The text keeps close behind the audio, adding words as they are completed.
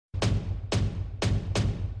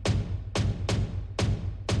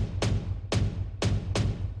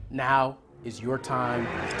Now is your time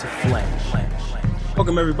to flex.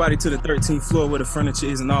 Welcome everybody to the 13th floor where the furniture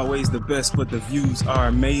isn't always the best, but the views are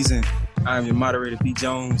amazing. I am your moderator, B.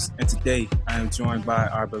 Jones, and today I am joined by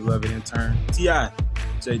our beloved intern, T.I.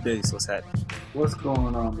 J. Dace. What's happening? What's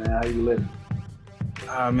going on, man? How you living?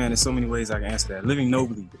 Man, there's so many ways I can answer that. Living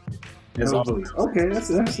nobly. Nobly. Okay, that's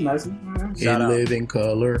a nice one. In living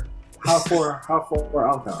color. How far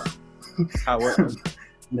out there? How what?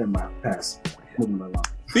 Never mind. Pass. Moving along.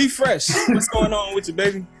 Be fresh. What's going on with you,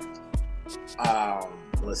 baby?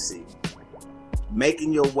 Let's see.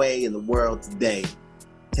 Making your way in the world today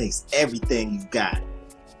takes everything you got.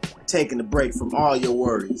 Taking a break from all your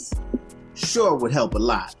worries sure would help a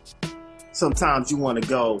lot. Sometimes you want to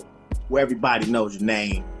go where everybody knows your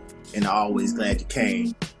name and are always glad you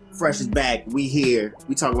came. Fresh is back. We here.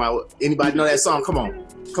 We talking about anybody know that song? Come on.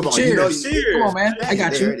 Cheers. You know, Cheers. Come on, man. I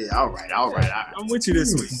got you. There it is. All right. I'm with you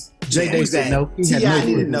this week. J. Dace didn't know. He had T.I. no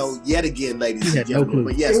didn't clue. know yet again, ladies He and had no gentlemen.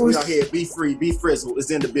 clue. But yes, we are here. Be Free, Be Frizzle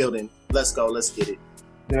is in the building. Let's go. Let's get it.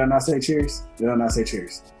 Did I not say cheers? Yeah,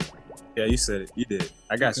 you said it. You did.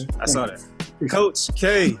 I got you. I saw that. Coach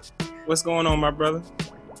K, what's going on, my brother?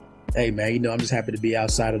 Hey man, I'm just happy to be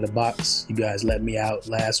outside of the box. You guys let me out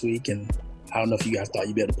last week, and I don't know if you guys thought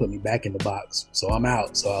you'd be able to put me back in the box. So I'm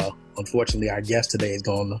out. So unfortunately, our guest today is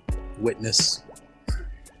going to witness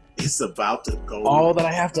It's about to go all that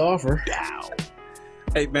I have to offer. down.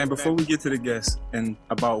 Hey man, before we get to the guests and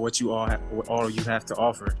about what you all have to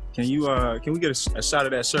offer, can we get a shot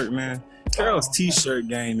of that shirt, man? Carol's t-shirt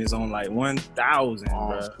game is on like 1,000,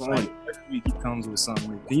 bro. Like every week he comes with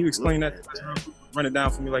something. Can you explain that? Run it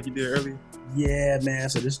down for me like you did earlier. Yeah, man.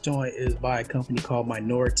 So this joint is by a company called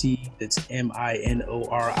Minority. It's MINORITEES.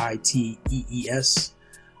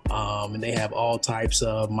 And they have all types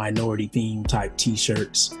of minority theme type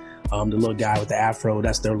t-shirts. The little guy with the afro,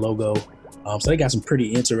 that's their logo. So they got some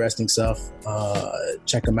pretty interesting stuff.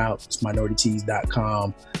 Check them out. It's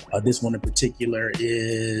minoritytees.com. This one in particular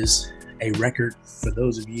is a record for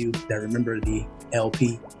those of you that remember the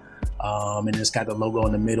LP. And it's got the logo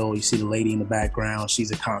in the middle. You see the lady in the background.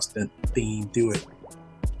 She's a constant theme through it.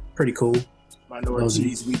 Pretty cool.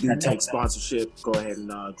 Minorities, we do take sponsorship. Go ahead and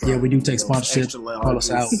yeah, we do take sponsorship. extra Call us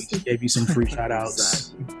out. We just gave you some free shout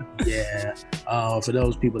outs. Yeah. For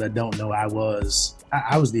those people that don't know, I was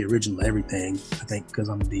the original everything, I think, because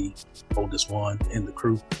I'm the oldest one in the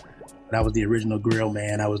crew. But I was the original grill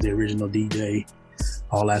man. I was the original DJ,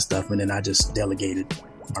 all that stuff. And then I just delegated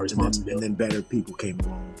my responsibility. And then better people came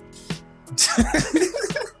along.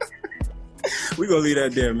 We're going to leave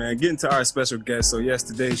that there, man. Getting to our special guest. So yes,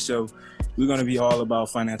 today's show, we're going to be all about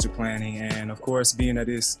financial planning. And of course, being that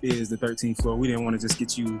this is the 13th floor, we didn't want to just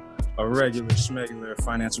get you a regular schmegular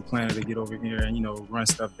financial planner to get over here and, run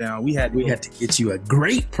stuff down. We had to get you a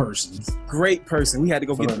great person. We had to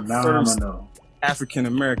go get the first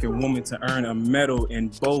African-American woman to earn a medal in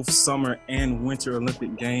both summer and winter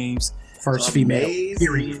Olympic Games. First female,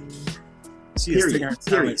 period. She is taking her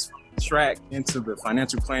talents from the track into the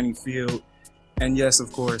financial planning field. And yes,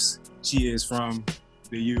 of course, she is from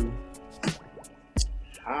the U.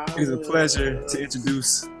 It is a pleasure to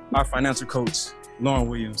introduce our financial coach, Lauren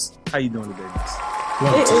Williams. How you doing today, guys?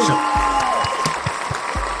 Welcome to the show.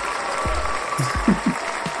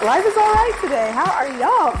 Life is all right today. How are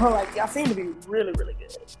y'all? Like, y'all seem to be really, really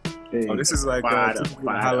good. Oh, this is like a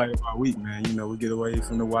highlight of our week, man. We get away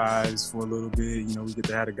from the wives for a little bit. We get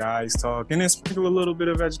to have the guys talk and then sprinkle a little bit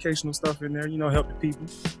of educational stuff in there, help the people.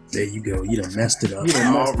 There you go. You done messed it up. You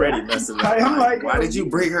done already messed it up. I'm like, why did you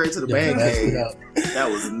bring her into the band game? That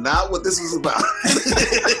was not what this was about.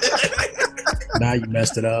 Now you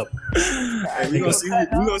messed it up. Hey, we're gonna see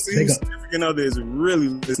whose significant other is really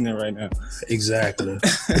listening right now. Exactly.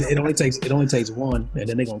 It only takes one, and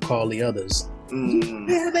then they're gonna call the others.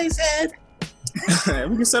 Yeah, they said.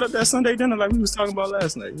 We can set up that Sunday dinner like we was talking about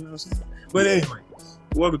last night. You know what I'm saying? But anyway,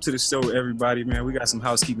 welcome to the show, everybody. Man, we got some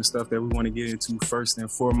housekeeping stuff that we want to get into first and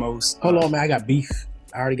foremost. Hold on, man. I got beef.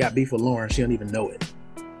 I already got beef with Lauren. She don't even know it.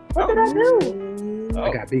 What did I do?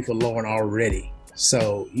 I got beef with Lauren already.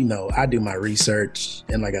 So, I do my research,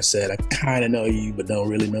 and like I said, I kind of know you, but don't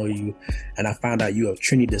really know you. And I found out you have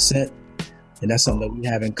Trini descent, and that's something that we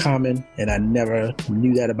have in common, and I never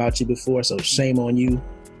knew that about you before, so shame on you.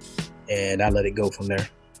 And I let it go from there.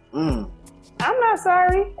 I'm not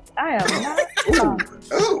sorry. I am not.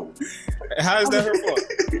 Ooh. How is that her fault?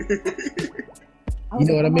 You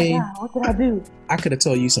know what I mean? God, what did I do? I could have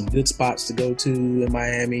told you some good spots to go to in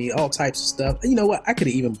Miami, all types of stuff. And you know what? I could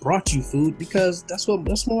have even brought you food because that's where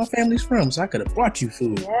my family's from. So I could have brought you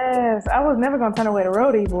food. Yes, I was never gonna turn away the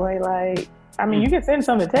roadie boy. Like, I mean, you can send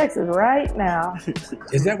some to Texas right now.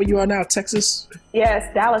 Is that where you are now, Texas?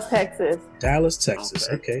 Yes, Dallas, Texas. Dallas, Texas.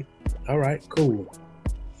 Okay. All right, cool.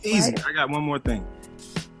 Easy. Right. I got one more thing.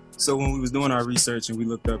 So when we was doing our research and we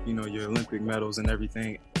looked up, your Olympic medals and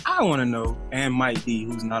everything, I want to know, and Mike D,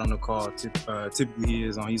 who's not on the call, typically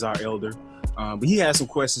he's our elder, but he had some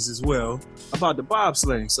questions as well about the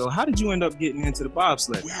bobsledding. So how did you end up getting into the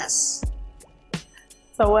bobsledding? Yes.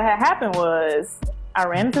 So what had happened was I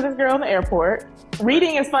ran into this girl in the airport.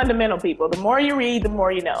 Reading is fundamental, people. The more you read, the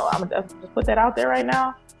more you know. I'm going to just put that out there right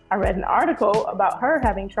now. I read an article about her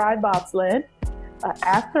having tried bobsled.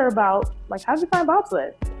 Asked her about, how did you find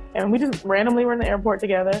bobsled? And we just randomly were in the airport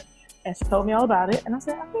together. And she told me all about it. And I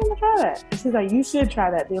said, I think I'm going to try that. And she's like, you should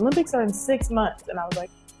try that. The Olympics are in 6 months. And I was like,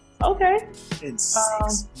 okay. In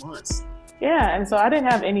 6 months. Yeah, and so I didn't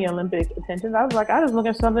have any Olympic intentions. I was like, I was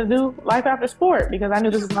looking for something to do life after sport because I knew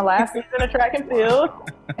this was my last season of track and field,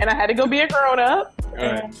 and I had to go be a grown-up,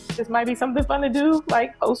 and this might be something fun to do,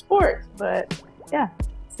 post-sport. But yeah,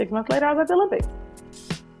 6 months later, I was at the Olympics.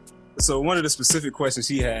 So one of the specific questions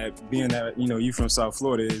he had, being that, you from South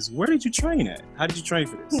Florida, is where did you train at? How did you train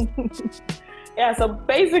for this? Yeah, so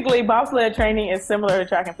basically, bobsled training is similar to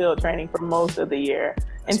track and field training for most of the year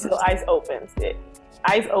until ice opens.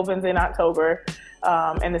 Ice opens in October,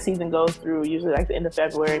 and the season goes through usually the end of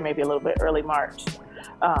February, maybe a little bit early March.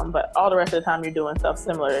 But all the rest of the time, you're doing stuff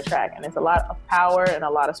similar to track, and it's a lot of power and a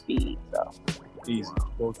lot of speed. So easy,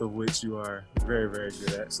 both of which you are very, very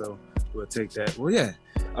good at. So we'll take that. Well, yeah.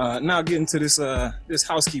 Now getting to this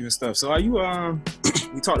housekeeping stuff. So are you?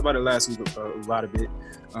 We talked about it last week a lot of it.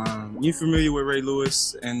 You familiar with Ray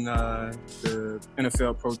Lewis and the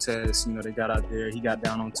NFL protests? They got out there. He got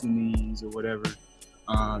down on 2 knees or whatever.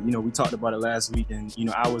 We talked about it last week, and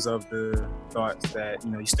I was of the thought that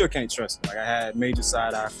you still can't trust him. I had major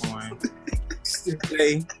side eye for him.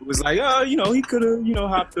 It was like, he could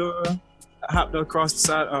have, hopped across the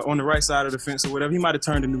side on the right side of the fence or whatever. He might have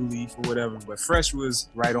turned a new leaf or whatever. But Fresh was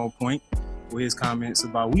right on point with his comments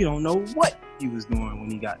about we don't know what he was doing when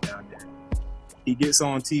he got down there. He gets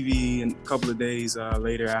on TV and a couple of days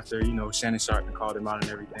later, after Shannon Sharpe called him out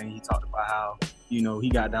and everything. He talked about how he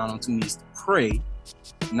got down on 2 knees to pray,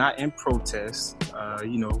 not in protest,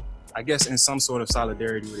 I guess in some sort of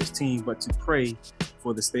solidarity with his team, but to pray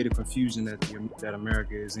for the state of confusion that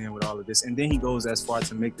America is in with all of this. And then he goes as far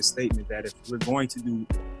to make the statement that if we're going to do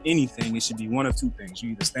anything, it should be one of 2 things.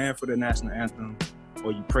 You either stand for the national anthem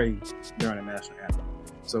or you pray during the national anthem.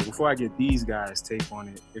 So before I get these guys' take on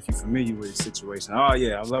it, if you're familiar with the situation, oh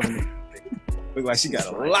yeah, I'm loving it. Look like she got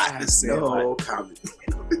a lot to say. No comment.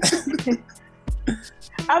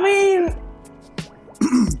 I mean,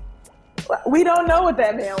 we don't know what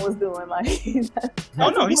that man was doing. Oh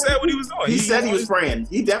no, he said what he was doing. He said he was praying.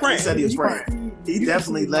 He definitely said he was praying. He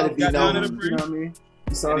definitely let it be known. You know what I mean?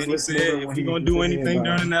 And then he said, if you're gonna do anything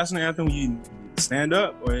during the national anthem, you stand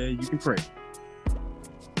up or you can pray.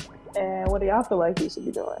 And what do y'all feel like he should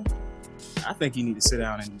be doing? I think he need to sit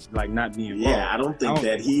down and not be involved. Yeah, I don't think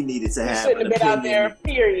that he needed to have shouldn't an have been out there,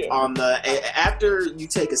 opinion period. on after you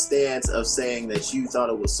take a stance of saying that you thought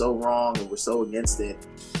it was so wrong and were so against it,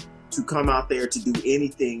 to come out there to do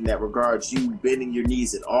anything that regards you bending your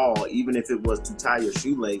knees at all, even if it was to tie your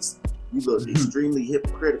shoelace, you look extremely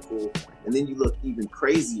hypocritical, and then you look even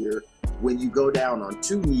crazier when you go down on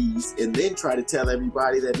 2 knees and then try to tell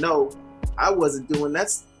everybody that no, I wasn't doing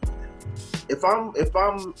that. If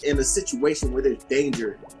I'm in a situation where there's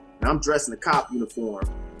danger and I'm dressed in a cop uniform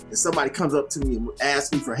and somebody comes up to me and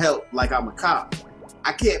asks me for help like I'm a cop,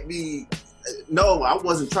 I can't be, no, I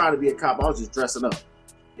wasn't trying to be a cop, I was just dressing up.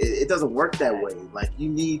 It doesn't work that way. You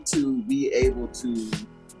need to be able to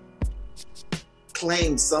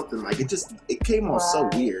claim something. It came off so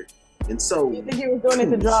weird. And so, you think he was doing it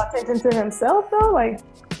to draw attention to himself though?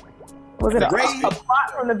 Was it a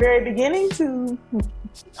plot from the very beginning to?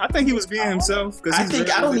 I think he was being himself. I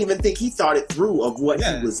don't even think he thought it through of what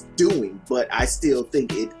he was doing, but I still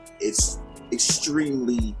think it's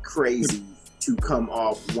extremely crazy to come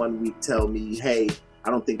off one week, tell me, hey, I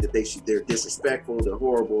don't think that they're disrespectful, they're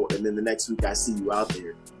horrible, and then the next week I see you out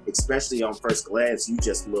there. Especially on first glance, you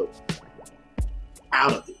just look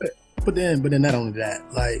out of it. But then not only that,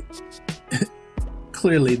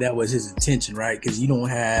 clearly that was his intention, right? Because you don't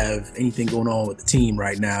have anything going on with the team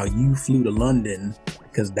right now. You flew to London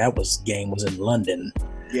because game was in London.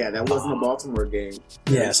 Yeah, that wasn't a Baltimore game.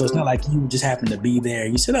 Yeah, so it's not like you just happened to be there.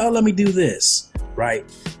 You said, oh, let me do this, right?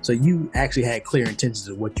 So you actually had clear intentions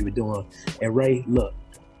of what you were doing. And Ray, look,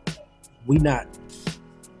 we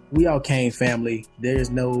all came family. There's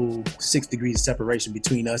no 6 degrees of separation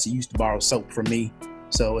between us. You used to borrow soap from me.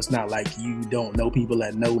 So it's not like you don't know people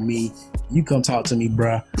that know me. You come talk to me,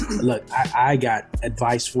 bruh. Look, I got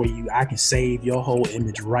advice for you. I can save your whole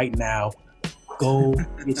image right now. Go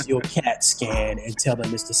get your CAT scan and tell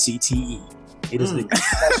them it's the CTE. It is the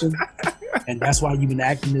concussion, and that's why you've been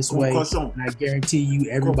acting this way. And I guarantee you,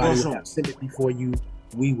 everybody will have sympathy for you.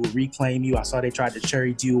 We will reclaim you. I saw they tried to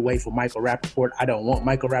cherry you away for Michael Rappaport. I don't want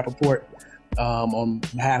Michael Rappaport on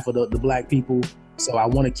behalf of the black people. So I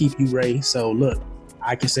want to keep you, Ray. So look,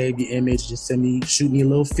 I can save your image. Just shoot me a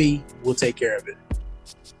little fee. We'll take care of it.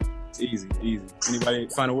 It's easy. Anybody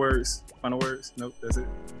final words? Nope, that's it.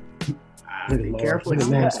 Be careful. I'm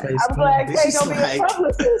glad Kay don't be a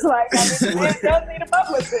publicist. Like, I mean, man does need a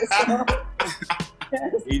publicist. So.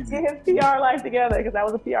 Get his PR life together, because that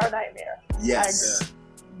was a PR nightmare. Yes.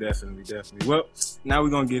 Definitely. Well, now we're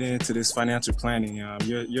gonna get into this financial planning.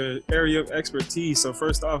 Your area of expertise. So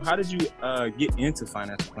first off, how did you get into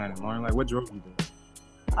financial planning, Lauren? Like, what drove you there?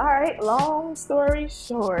 All right. Long story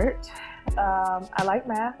short, I like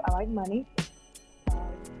math. I like money.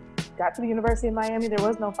 Got to the University of Miami. There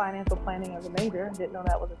was no financial planning as a major. Didn't know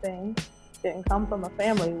that was a thing. Didn't come from a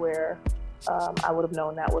family where I would have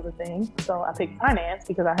known that was a thing. So I picked finance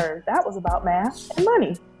because I heard that was about math and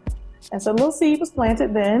money. And so a little seed was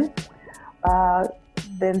planted then.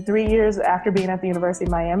 Then 3 years after being at the University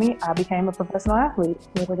of Miami, I became a professional athlete.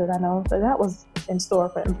 Little did I know that was in store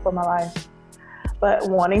for my life. But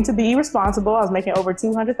wanting to be responsible, I was making over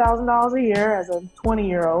 $200,000 a year as a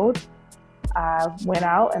 20-year-old. I went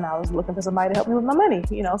out and I was looking for somebody to help me with my money,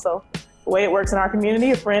 so the way it works in our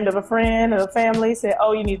community, a friend of a friend of a family said,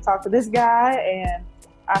 oh, you need to talk to this guy. And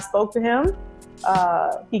I spoke to him.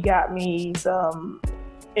 He got me some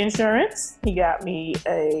insurance. He got me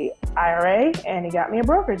a IRA, and he got me a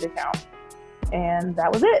brokerage account. And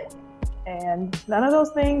that was it. And none of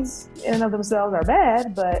those things in and of themselves are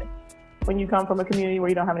bad, but when you come from a community where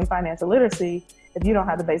you don't have any financial literacy, if you don't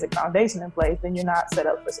have the basic foundation in place, then you're not set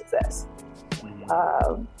up for success.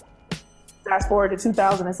 Fast forward to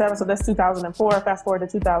 2007, so that's 2004. Fast forward to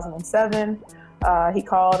 2007, he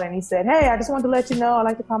called and he said, hey, I just wanted to let you know I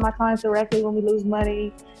like to call my clients directly when we lose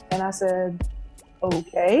money. And I said,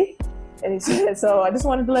 okay. And he said, so I just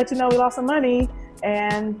wanted to let you know we lost some money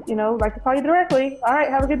and, like to call you directly. All right,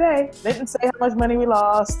 have a good day. Didn't say how much money we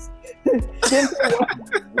lost. Didn't say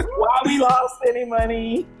why we lost any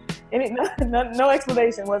money. No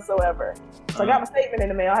explanation whatsoever. So I got my statement in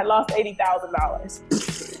the mail. I had lost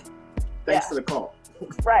 $80,000. Thanks for the call.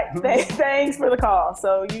 Right. Thanks for the call.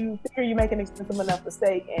 So you figure you make an expensive enough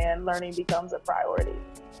mistake and learning becomes a priority.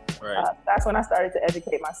 Right. That's when I started to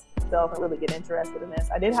educate myself and really get interested in this.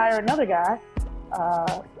 I did hire another guy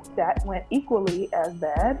that went equally as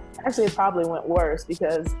bad. Actually, it probably went worse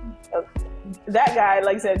because that guy,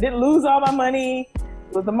 like I said, didn't lose all my money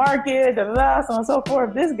with the market, so on and so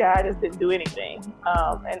forth. This guy just didn't do anything.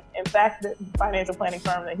 And in fact, the financial planning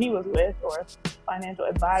firm that he was with, or financial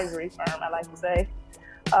advisory firm, I like to say,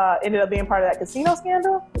 ended up being part of that casino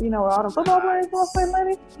scandal. Where all the football players go play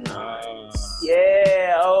money.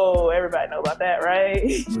 Yeah. Oh, everybody know about that, right?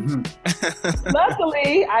 Mm-hmm.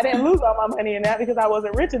 Luckily, I didn't lose all my money in that because I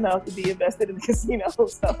wasn't rich enough to be invested in the casino.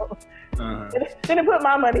 So didn't put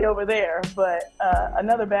my money over there. But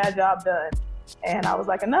another bad job done. And I was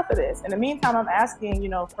like, enough of this. In the meantime, I'm asking,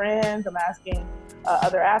 friends, I'm asking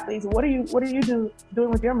other athletes, what are you doing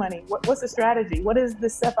with your money? What's the strategy? What is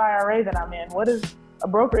this SEP IRA that I'm in? What is a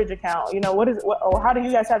brokerage account? How do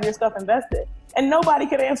you guys have your stuff invested? And nobody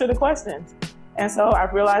could answer the questions. And so I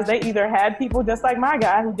realized they either had people just like my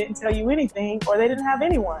guy who didn't tell you anything, or they didn't have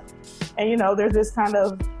anyone. And, there's this kind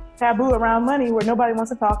of taboo around money where nobody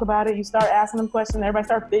wants to talk about it. You start asking them questions, everybody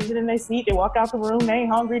starts fidgeting in their seat, they walk out the room, they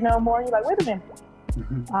ain't hungry no more. You're like, wait a minute.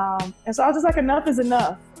 Mm-hmm. And so I was just like, enough is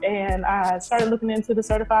enough. And I started looking into the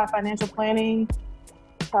certified financial planning,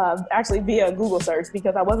 actually via Google search,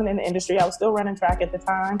 because I wasn't in the industry. I was still running track at the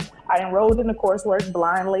time. I enrolled in the coursework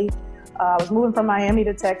blindly. I was moving from Miami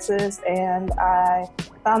to Texas, and I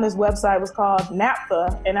found this website. It was called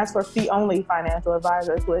NAPFA, and that's for fee-only financial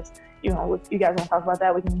advisors, which, if you guys want to talk about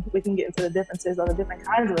that, we can get into the differences of the different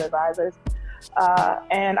kinds of advisors.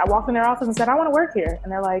 And I walked in their office and said, I want to work here.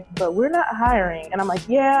 And they're like, but we're not hiring. And I'm like,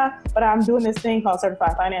 yeah, but I'm doing this thing called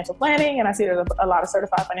certified financial planning. And I see there's a lot of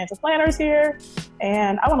certified financial planners here.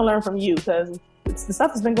 And I want to learn from you because the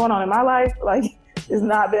stuff that's been going on in my life, it's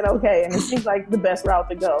not been okay. And it seems like the best route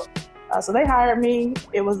to go. So they hired me.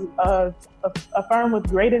 It was a firm with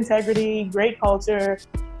great integrity, great culture,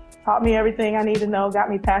 taught me everything I need to know, got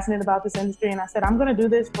me passionate about this industry. And I said, I'm going to do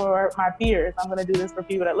this for my peers. I'm going to do this for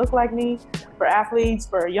people that look like me, for athletes,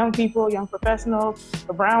 for young people, young professionals,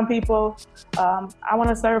 for brown people. I want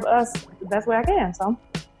to serve us the best way I can. So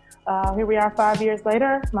Here we are 5 years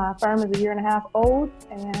later. My firm is 1.5 years old,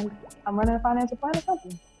 and I'm running a financial planning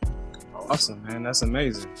company. Awesome, man. That's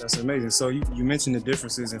amazing. That's amazing. So you mentioned the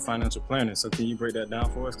differences in financial planning. So can you break that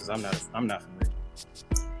down for us? Because I'm not familiar.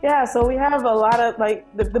 Yeah, so we have a lot of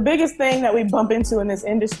the biggest thing that we bump into in this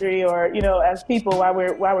industry, or as people, why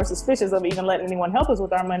we're suspicious of even letting anyone help us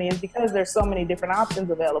with our money, is because there's so many different options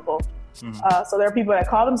available. Mm-hmm. So there are people that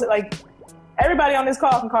call themselves, everybody on this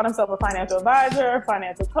call can call themselves a financial advisor,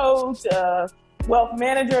 financial coach, wealth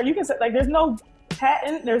manager. You can say there's no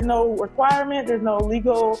patent, there's no requirement, there's no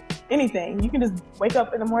legal anything. You can just wake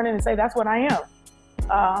up in the morning and say that's what I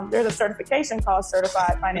am. There's a certification called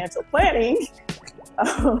Certified Financial Planning.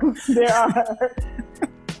 There are,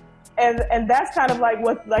 and that's kind of like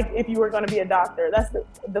if you were going to be a doctor, that's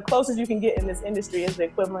the closest you can get in this industry is the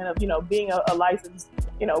equivalent of being a licensed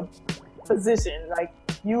physician. Like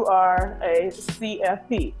you are a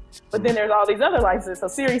CFP, but then there's all these other licenses. So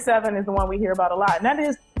Series 7 is the one we hear about a lot, and that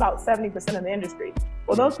is about 70% of the industry.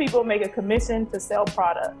 Well, those people make a commission to sell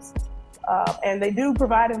products. And they do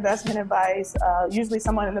provide investment advice, usually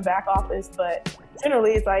someone in the back office, but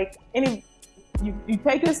generally it's like you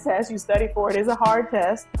take this test, you study for it, it's a hard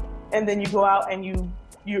test, and then you go out and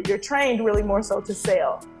you're trained really more so to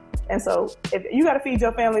sell. And so if you got to feed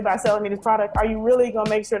your family by selling me this product, are you really going to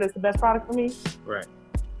make sure that's the best product for me? Right.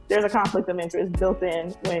 There's a conflict of interest built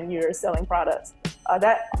in when you're selling products.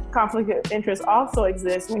 That conflict of interest also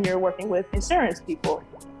exists when you're working with insurance people.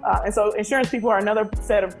 And so insurance people are another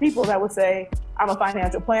set of people that would say, I'm a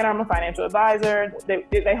financial planner, I'm a financial advisor.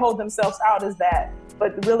 They hold themselves out as that,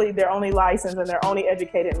 but really they're only licensed and they're only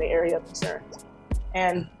educated in the area of insurance.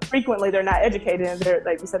 And frequently they're not educated, and they're,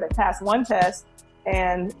 like you said, they pass one test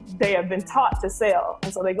and they have been taught to sell.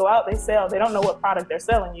 And so they go out, they sell, they don't know what product they're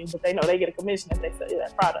selling you, but they know they get a commission if they sell you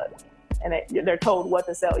that product. And they're told what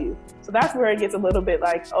to sell you. So that's where it gets a little bit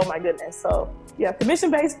like, oh my goodness. So you have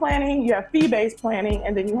commission-based planning, you have fee-based planning,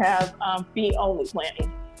 and then you have fee-only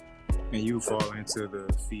planning. And you fall into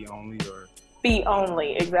the fee-only or?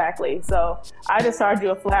 Fee-only, exactly. So I just charge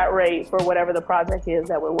you a flat rate for whatever the project is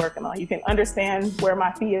that we're working on. You can understand where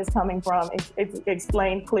my fee is coming from. It's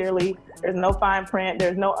explained clearly. There's no fine print.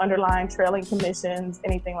 There's no underlying trailing commissions,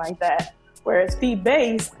 anything like that. Whereas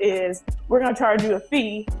fee-based is, we're going to charge you a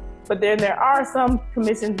fee, but then there are some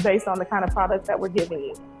commissions based on the kind of product that we're giving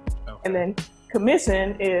you. Okay. And then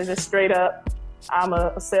commission is just straight up, I'm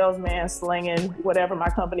a salesman slinging whatever my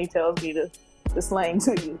company tells me to slang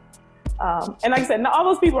to you. And like I said, all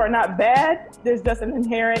those people are not bad. There's just an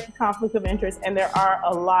inherent conflict of interest. And there are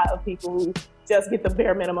a lot of people who just get the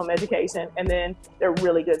bare minimum education, and then they're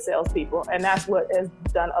really good salespeople. And that's what has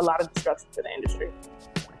done a lot of destruction to the industry.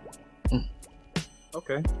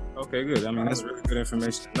 Okay, good. I mean, that's really good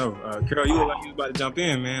information to know. Carol, you look like you was about to jump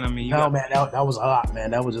in, man. I mean, man, that was a lot,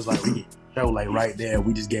 man. That was just like we show right there.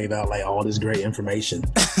 We just gave out like all this great information.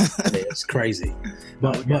 It's crazy.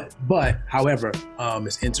 But however,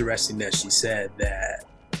 it's interesting that she said that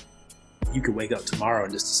you could wake up tomorrow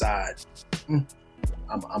and just decide, I'm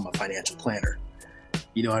a financial planner.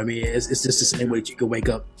 You know what I mean? It's just the same way that you could wake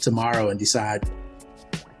up tomorrow and decide,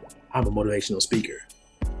 I'm a motivational speaker.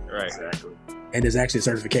 Right, exactly. And there's actually a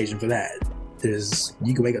certification for that.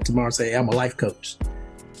 You can wake up tomorrow and say, I'm a life coach.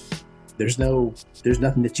 There's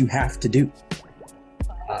nothing that you have to do.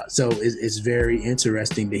 So it's very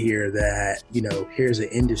interesting to hear that, here's an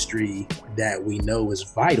industry that we know is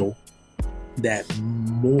vital, that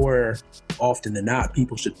more often than not,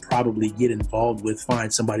 people should probably get involved with,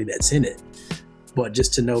 find somebody that's in it. But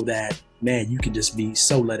just to know that, man, you can just be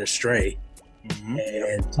so led astray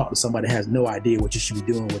and talk to somebody that has no idea what you should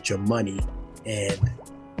be doing with your money. And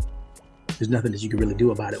there's nothing that you can really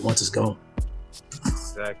do about it once it's gone.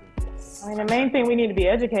 Exactly. I mean, the main thing we need to be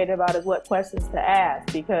educated about is what questions to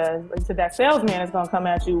ask, because like I said, that salesman is going to come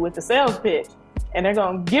at you with the sales pitch, and they're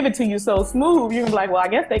going to give it to you so smooth, you're going to be like, well, I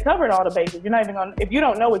guess they covered all the bases. You're not even going to, if you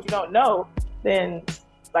don't know what you don't know, then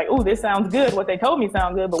like, oh, this sounds good. What they told me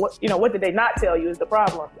sounds good, but what did they not tell you is the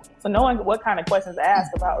problem. So knowing what kind of questions to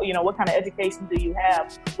ask about, what kind of education do you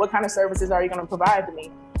have? What kind of services are you going to provide to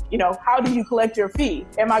me? How do you collect your fee?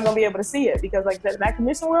 Am I going to be able to see it? Because like in that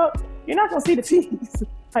commission world, you're not going to see the fees.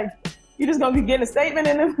 Like you're just going to be getting a statement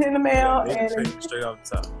in the mail. And straight off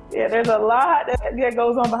the top. Yeah, there's a lot that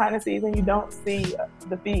goes on behind the scenes and you don't see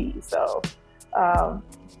the fees. So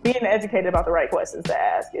being educated about the right questions to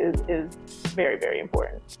ask is very, very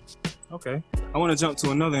important. Okay. I want to jump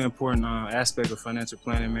to another important aspect of financial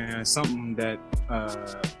planning, man. Something that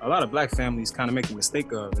a lot of Black families kind of make a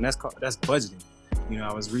mistake of, and that's budgeting.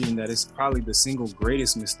 I was reading that it's probably the single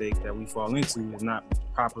greatest mistake that we fall into is not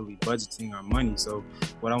properly budgeting our money. So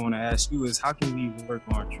what I want to ask you is, how can we work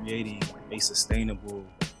on creating a sustainable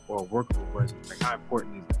or workable budget? Like, how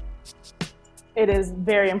important is that? It is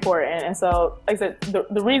very important. And so, like I said,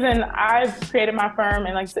 the reason I've created my firm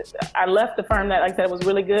and like I said, I left the firm that, like I said, was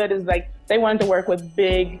really good is like they wanted to work with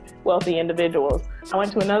big, wealthy individuals. I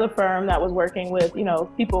went to another firm that was working with,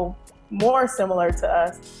 people more similar to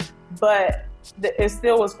us, but it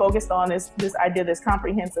still was focused on this idea, this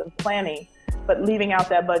comprehensive planning, but leaving out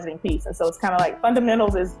that budgeting piece. And so it's kind of like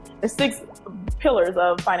fundamentals there's 6 pillars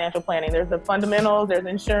of financial planning. There's the fundamentals, there's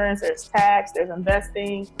insurance, there's tax, there's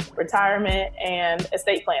investing, retirement, and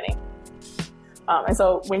estate planning. And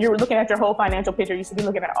so when you're looking at your whole financial picture, you should be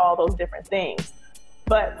looking at all those different things.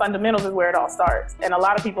 But fundamentals is where it all starts. And a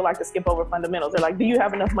lot of people like to skip over fundamentals. They're like, do you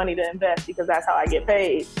have enough money to invest? Because that's how I get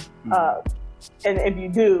paid. And if you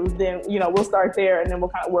do, then, we'll start there and then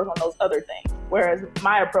we'll kind of work on those other things. Whereas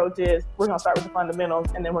my approach is we're going to start with the fundamentals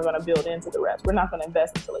and then we're going to build into the rest. We're not going to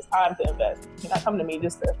invest until it's time to invest. You're not coming to me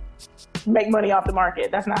just to make money off the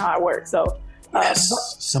market. That's not how I work. So, yes,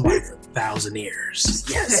 somebody for thousandaires.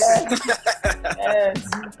 Yes.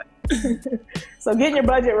 So getting your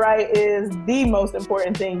budget right is the most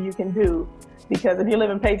important thing you can do, because if you're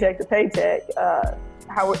living paycheck to paycheck,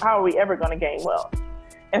 how are we ever going to gain wealth?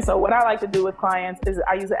 And so what I like to do with clients is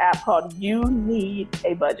I use an app called You Need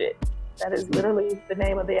a Budget. That is literally the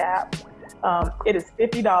name of the app. It is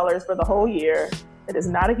 $50 for the whole year. It is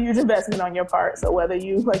not a huge investment on your part. So whether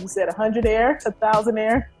you, like you said, 100-air,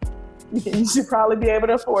 1,000-air, you should probably be able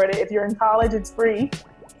to afford it. If you're in college, it's free.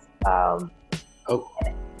 I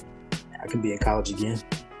can be in college again.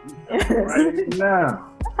 Right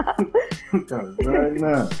now. Right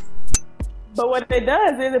now. But what it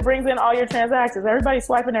does is it brings in all your transactions. Everybody's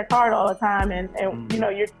swiping their card all the time, and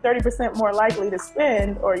you're 30% more likely to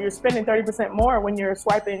spend, or you're spending 30% more when you're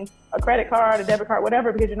swiping a credit card, a debit card,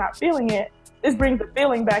 whatever, because you're not feeling it. This brings the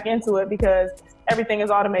feeling back into it because everything is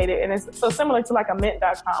automated, and it's so similar to like a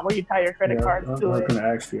Mint.com where you tie your credit cards to it. I was going to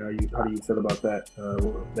ask you, how do you feel about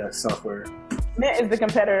that software? Mint is the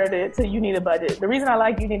competitor to You Need a Budget. The reason I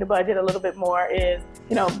like You Need a Budget a little bit more is,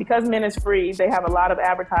 because Mint is free, they have a lot of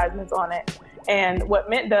advertisements on it. And what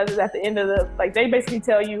Mint does is at the end of they basically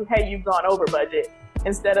tell you, hey, you've gone over budget,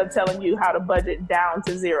 instead of telling you how to budget down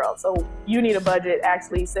to zero. So You Need a Budget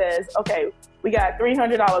actually says, okay, we got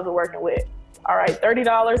 $300 we're working with. All right,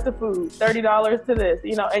 $30 to food, $30 to this,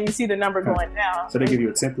 and you see the number going down. So they give you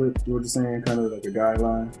a template, you were just saying, kind of like a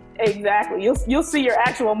guideline? Exactly. You'll see your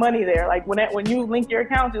actual money there. Like when you link your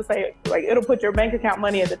account, you'll say, like, it'll put your bank account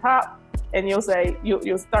money at the top, and you'll say,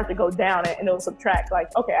 you'll start to go down and it'll subtract,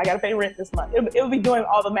 like, okay, I got to pay rent this month. It'll be doing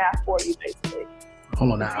all the math for you, basically.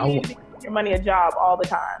 Hold on now. You give your money a job all the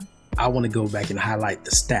time. I want to go back and highlight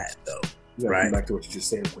the stat, though. Right? Back to what you just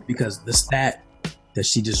said. Because the stat that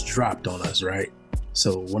she just dropped on us, right?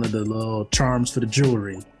 So one of the little charms for the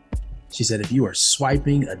jewelry, she said, if you are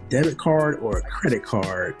swiping a debit card or a credit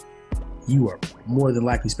card, you are more than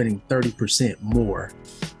likely spending 30% more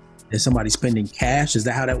than somebody spending cash. Is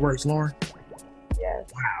that how that works, Lauren? Yes.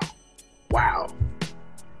 Wow.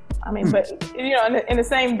 I mean, but in the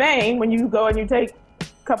same vein, when you go and you take a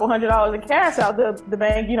couple $100 in cash out the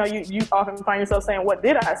bank, you often find yourself saying, what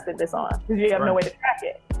did I spend this on? Because you have no way to track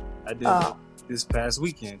it. I did this past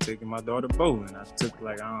weekend, taking my daughter bowling. I took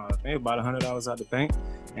I think about $100 out the bank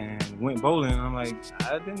and went bowling. I'm like,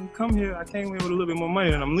 I didn't come here. I came here with a little bit more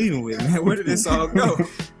money than I'm leaving with, man. Where did this all go?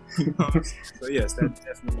 So yes, that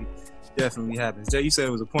definitely happens. Jay, you said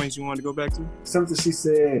it was a point you wanted to go back to? Something she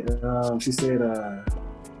said, I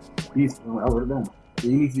wrote it down.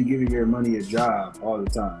 You need to be giving your money a job all the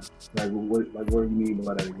time. What do you mean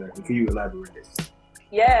by that exactly? Can you elaborate?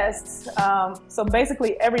 Yes. So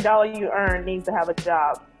basically, every dollar you earn needs to have a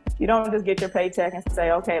job. You don't just get your paycheck and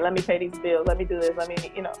say, okay, let me pay these bills. Let me do this.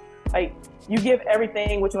 You give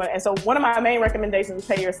everything what you want. And so one of my main recommendations is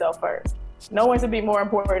pay yourself first. No one should be more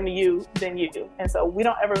important to you than you do. And so we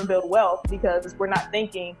don't ever build wealth because we're not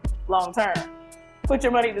thinking long term. Put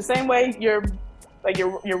your money the same way your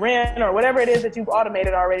rent or whatever it is that you've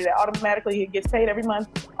automated already that automatically gets paid every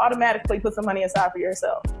month, automatically put some money aside for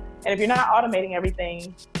yourself. And if you're not automating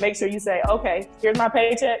everything, make sure you say, okay, here's my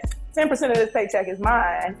paycheck. 10% of this paycheck is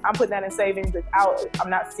mine. I'm putting that in savings. It's out.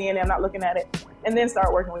 I'm not seeing it. I'm not looking at it. And then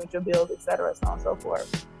start working with your bills, et cetera, so on and so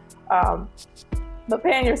forth. But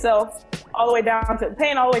paying all the way down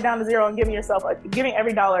to zero and giving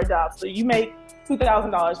every dollar a job. So you make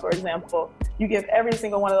 $2,000, for example. You give every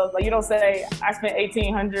single one of those. Like, you don't say, I spent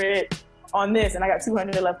 $1,800 on this and I got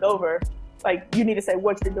 $200 left over. Like, you need to say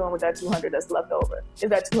what you're doing with that 200 that's left over. Is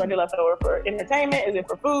that 200 left over for entertainment? Is it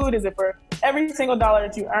for food? Is it for every single dollar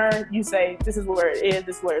that you earn? You say, this is where it is,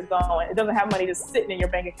 this is where it's going. It doesn't have money just sitting in your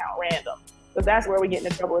bank account random. So that's where we get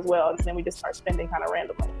into trouble as well. And then we just start spending kind of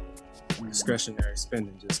randomly. Discretionary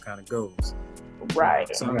spending just kind of goes. Right.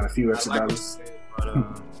 So I got a few extra dollars.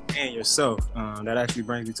 And yourself. That actually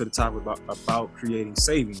brings me to the topic about creating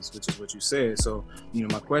savings, which is what you said. So,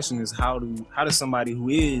 my question is, how does somebody who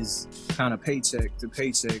is kind of paycheck to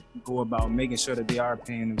paycheck go about making sure that they are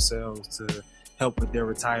paying themselves to help with their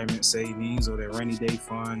retirement savings or their rainy day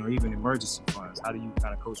fund or even emergency funds? How do you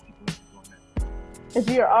kind of coach people into doing that? If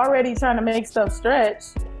you're already trying to make stuff stretch,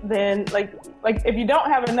 then like if you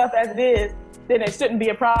don't have enough as it is, then it shouldn't be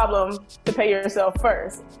a problem to pay yourself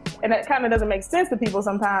first. And that kind of doesn't make sense to people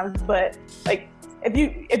sometimes, but like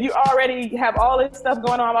if you already have all this stuff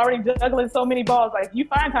going on, I'm already juggling so many balls, like you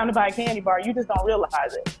find time to buy a candy bar, you just don't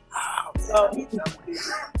realize it. So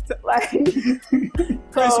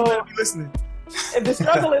listening. If the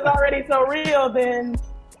struggle is already so real, then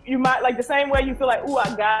you might, like the same way you feel like, ooh,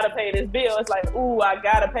 I gotta pay this bill. It's like, ooh, I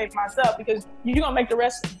gotta pay myself, because you're gonna make the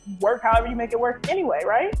rest work however you make it work anyway,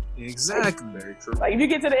 right? Exactly. Very true. Like if you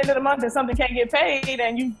get to the end of the month and something can't get paid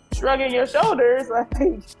and you shrugging your shoulders, like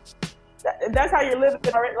that's how you're living.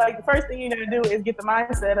 Like the first thing you need to do is get the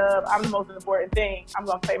mindset of, I'm the most important thing. I'm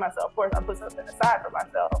gonna pay myself first. I'll put something aside for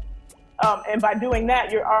myself. And by doing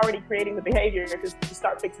that, you're already creating the behavior to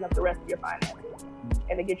start fixing up the rest of your finances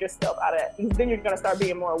and to get yourself out of that. Because then you're going to start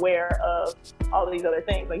being more aware of all of these other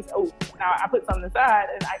things. Like, oh, now I put something aside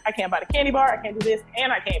and I can't buy the candy bar, I can't do this,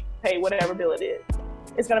 and I can't pay whatever bill it is.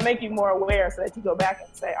 It's going to make you more aware so that you go back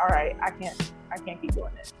and say, all right, I can't keep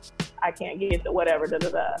doing this. I can't get the whatever,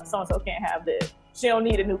 so-and-so can't have this. She don't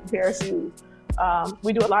need a new pair of shoes.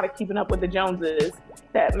 We do a lot of keeping up with the Joneses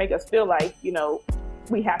that make us feel like,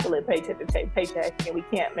 we have to live paycheck to paycheck and we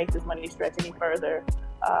can't make this money stretch any further.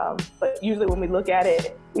 But usually when we look at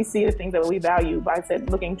it, we see the things that we value by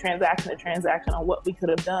looking transaction to transaction on what we could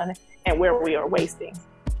have done and where we are wasting.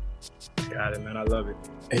 Got it, man. I love it.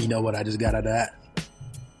 And you know what I just got out of that?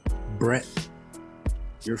 Brett,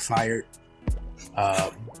 you're fired.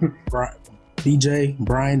 DJ,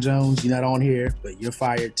 Brian Jones, you're not on here, but you're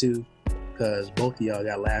fired too. Because both of y'all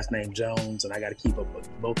got last name Jones, and I got to keep up with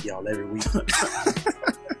both of y'all every week. Both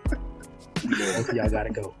of y'all got to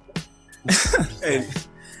go.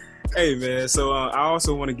 Hey, man. So I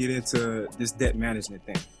also want to get into this debt management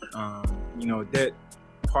thing. Debt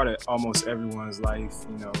part of almost everyone's life.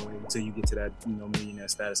 Until you get to that millionaire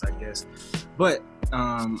status, I guess. But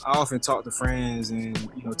I often talk to friends and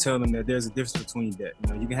tell them that there's a difference between debt.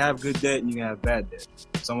 You can have good debt and you can have bad debt.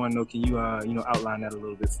 So I want to know, can you outline that a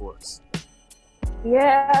little bit for us?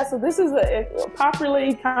 Yeah, so this is a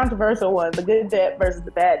popularly controversial one, the good debt versus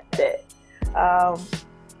the bad debt. Y'all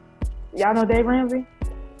know Dave Ramsey?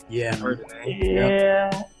 Yeah.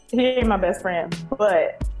 Yeah. He ain't my best friend,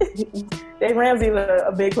 but Dave Ramsey is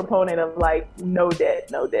a big proponent of like no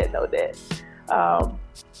debt. But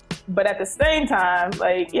at the same time,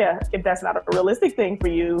 if that's not a realistic thing for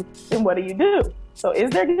you, then what do you do? So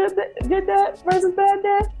is there good debt versus bad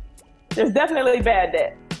debt? There's definitely bad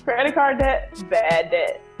debt. Credit card debt, bad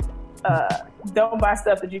debt. Don't buy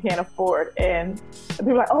stuff that you can't afford. And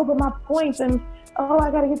people are like, oh, but my points and I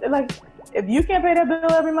gotta get like, if you can't pay that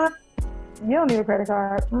bill every month, you don't need a credit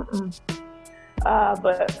card.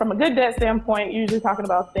 But from a good debt standpoint, usually talking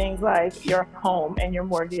about things like your home and your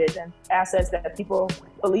mortgage and assets that people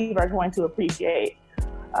believe are going to appreciate.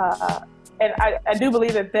 And I do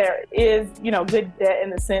believe that there is, good debt in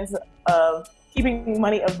the sense of keeping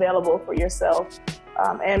money available for yourself.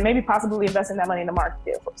 And maybe possibly investing that money in the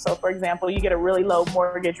market. So, for example, you get a really low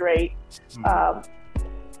mortgage rate,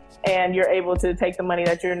 and you're able to take the money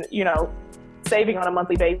that you're, saving on a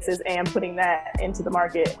monthly basis and putting that into the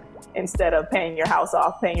market instead of paying your house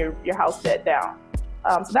off, paying your house debt down.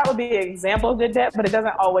 So that would be an example of good debt, but it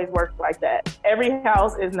doesn't always work like that. Every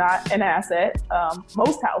house is not an asset.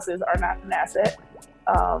 Most houses are not an asset.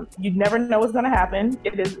 You never know what's going to happen.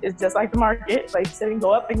 It's just like the market, like it can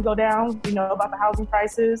go up, it can go down. You know about the housing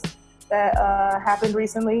prices that happened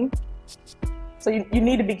recently. So you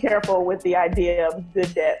need to be careful with the idea of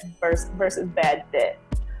good debt versus bad debt,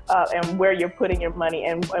 and where you're putting your money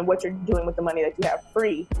and what you're doing with the money that you have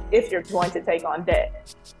free if you're going to take on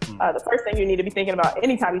debt. The first thing you need to be thinking about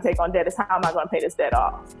anytime you take on debt is, how am I going to pay this debt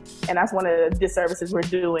off? And that's one of the disservices we're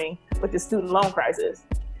doing with the student loan crisis.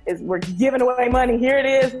 Is we're giving away money. Here it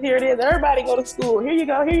is. Everybody go to school. Here you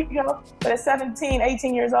go. But at 17,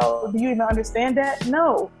 18 years old, do you even understand that?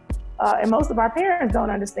 No. And most of our parents don't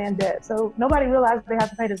understand debt. So nobody realizes they have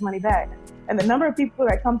to pay this money back. And the number of people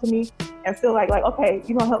that come to me and feel like, okay,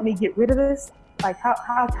 you gonna help me get rid of this? Like,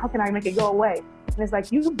 how can I make it go away? And it's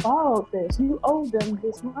like, you borrowed this. You owe them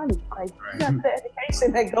this money. Like, you got the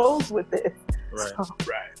education that goes with this. Right.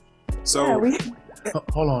 So yeah,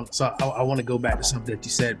 hold on. So I want to go back to something that you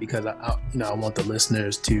said, because I want the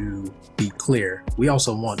listeners to be clear. We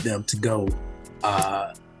also want them to go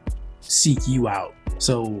seek you out.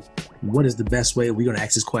 So what is the best way? We're going to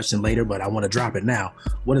ask this question later, but I want to drop it now.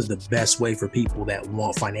 What is the best way for people that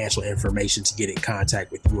want financial information to get in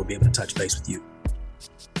contact with you or be able to touch base with you?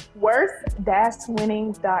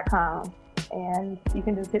 Worth-winning.com. And you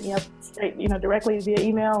can just hit me up straight, directly via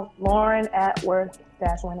email,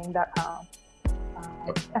 lauren@worth-winning.com.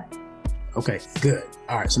 Yeah. Okay, good.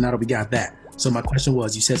 All right. So now that we got that. So my question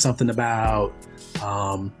was, you said something about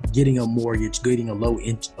getting a mortgage, getting a low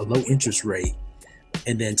interest rate,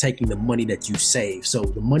 and then taking the money that you save. So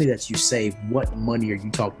the money that you save, what money are you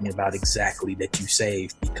talking about exactly that you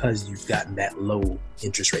save because you've gotten that low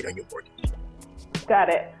interest rate on your mortgage? Got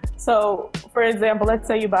it. So, for example, let's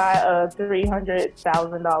say you buy a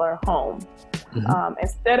 $300,000 home. Mm-hmm.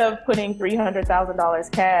 Instead of putting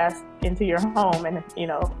 $300,000 cash into your home and,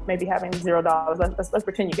 maybe having $0, let's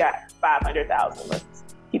pretend you got $500,000. Let's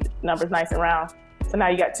keep the numbers nice and round. So now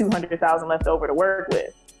you got $200,000 left over to work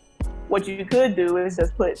with. What you could do is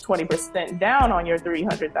just put 20% down on your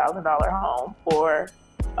 $300,000 home for,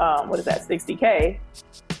 $60K.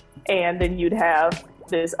 And then you'd have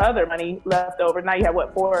this other money left over. Now you have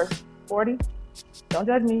what, $440? Don't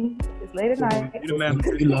judge me. It's late at night. You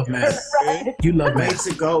love math. Right. You love math. It's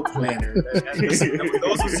a goal planner.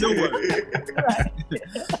 Those are silver. Right.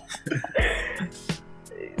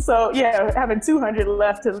 So yeah, having 200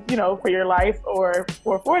 left to, for your life, or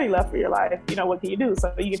 440 left for your life, what can you do?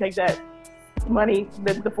 So you can take that money,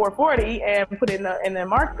 the 440, and put it in the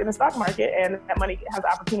market, in the stock market, and that money has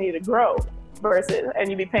the opportunity to grow and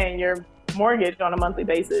you'd be paying your mortgage on a monthly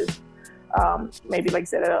basis, maybe like I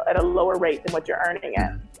said, at a lower rate than what you're earning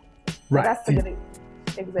at. Right. So that's a good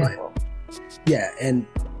example. Right. Yeah, and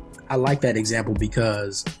I like that example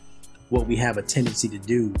because what we have a tendency to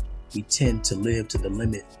do, we tend to live to the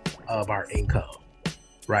limit of our income,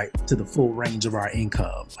 right? To the full range of our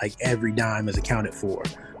income. Like every dime is accounted for.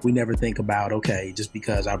 We never think about, okay, just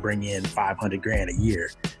because I bring in $500,000 a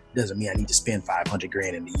year doesn't mean I need to spend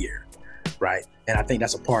 $500,000 in a year, right? And I think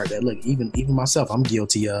that's a part that, look, even myself, I'm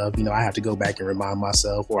guilty of. I have to go back and remind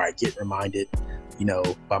myself, or I get reminded,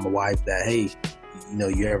 by my wife that, hey,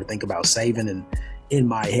 you ever think about saving? And in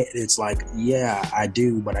my head, it's like, yeah, I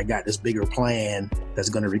do, but I got this bigger plan that's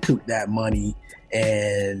going to recoup that money.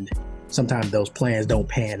 And sometimes those plans don't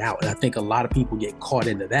pan out. And I think a lot of people get caught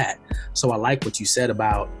into that. So I like what you said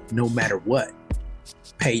about no matter what,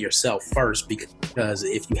 pay yourself first, because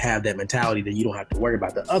if you have that mentality, then you don't have to worry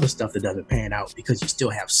about the other stuff that doesn't pan out, because you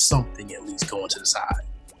still have something at least going to the side.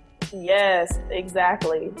 Yes,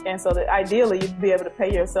 exactly. And so that ideally you'd be able to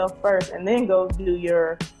pay yourself first and then go do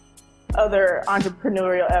your other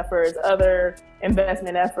entrepreneurial efforts, other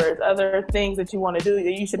investment efforts, other things that you want to do.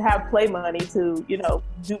 You should have play money to,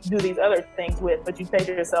 do these other things with, but you pay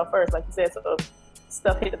yourself first, like you said. So if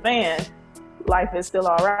stuff hit the fan, life is still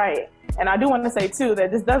all right. And I do want to say too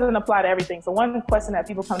that this doesn't apply to everything. So one question that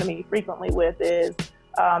people come to me frequently with is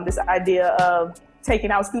this idea of taking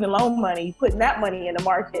out student loan money, putting that money in the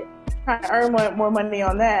market, trying to earn more money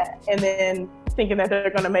on that, and then thinking that they're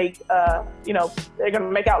going to make, they're going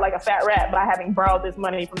to make out like a fat rat by having borrowed this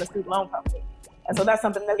money from the student loan company. And so that's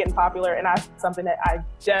something that's getting popular, and that's something that I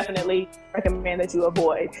definitely recommend that you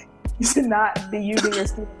avoid. You should not be using your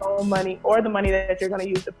student loan money or the money that you're going to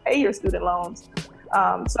use to pay your student loans.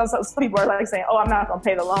 So some people are like saying, oh, I'm not going to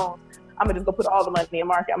pay the loan. I'm going to just go put all the money in the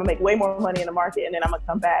market. I'm going to make way more money in the market, and then I'm going to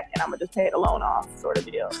come back and I'm going to just pay the loan off, sort of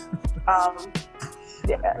deal.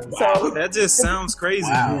 Yeah. Wow. So that just sounds crazy.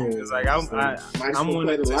 Wow. It's like I'm one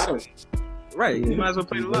of the right. You might as well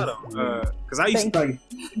play the lotto. Because I used to think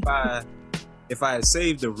if I had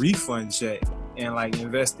saved a refund check and like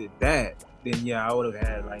invested that, then yeah, I would have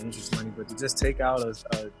had like interest money. But to just take out a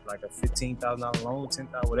 $15,000 loan,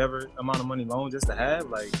 $10,000, whatever amount of money loan just to have,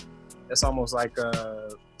 like that's almost like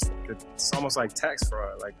it's almost like tax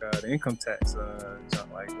fraud, like the income tax.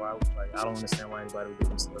 Like why? Like I don't understand why anybody would get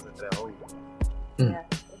themselves into that hole. Yeah,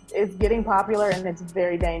 it's getting popular and it's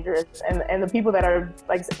very dangerous. And the people that are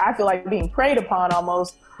like, I feel like being preyed upon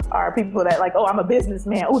almost are people that like, oh, I'm a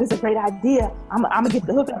businessman. Oh, this is a great idea. I'm gonna get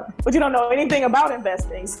the hookup. But you don't know anything about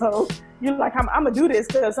investing. So you're like, I'm gonna do this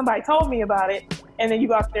because somebody told me about it. And then you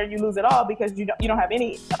go out there and you lose it all because you don't have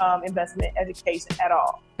any investment education at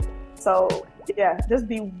all. So yeah, just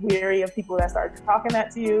be wary of people that start talking that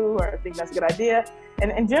to you or think that's a good idea.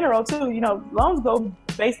 And in general too, you know, loans go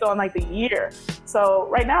based on like the year. So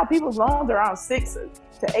right now people's loans are around 6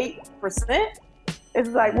 to 8%. It's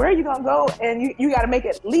like, where are you gonna go? And you got to make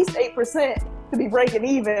at least 8% to be breaking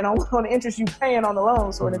even on the interest you paying on the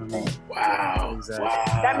loan, sort of thing. Wow. Exactly.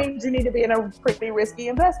 Wow. That means you need to be in a pretty risky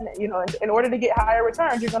investment. You know, in order to get higher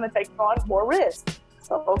returns, you're going to take on more risk.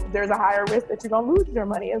 So there's a higher risk that you're going to lose your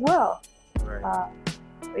money as well. Right.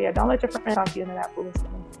 But yeah, don't let your friends talk you into that foolishness.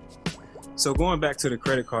 So going back to the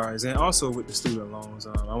credit cards and also with the student loans,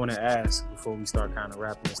 I want to ask before we start kind of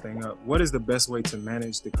wrapping this thing up, what is the best way to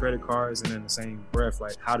manage the credit cards? And in the same breath,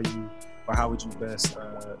 like how would you best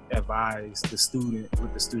advise the student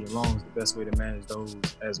with the student loans the best way to manage those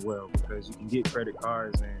as well? Because you can get credit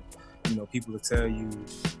cards and, you know, people will tell you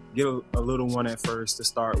get a little one at first to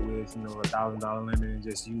start with, you know, $1,000 limit and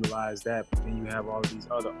just utilize that. But then you have all of these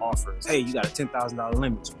other offers. Hey, you got a $10,000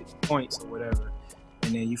 limit, you get points or whatever.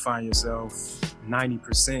 And then you find yourself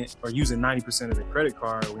 90% or using 90% of the credit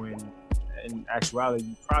card when in actuality,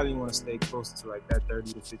 you probably want to stay closer to like that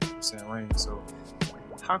 30 to 50% range. So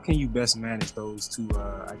how can you best manage those two,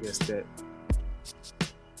 debt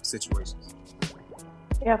situations?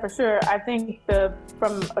 Yeah, for sure. I think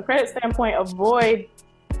from a credit standpoint, avoid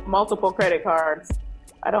multiple credit cards.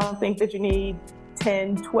 I don't think that you need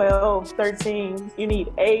 10, 12, 13. You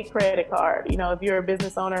need a credit card. You know, if you're a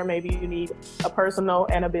business owner, maybe you need a personal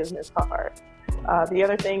and a business card. The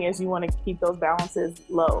other thing is you want to keep those balances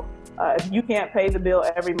low. If you can't pay the bill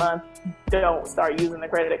every month, don't start using the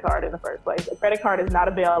credit card in the first place. A credit card is not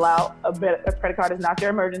a bailout. A credit card is not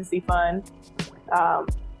your emergency fund.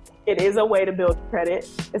 It is a way to build credit.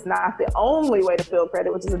 It's not the only way to build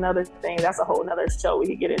credit, which is another thing. That's a whole nother show we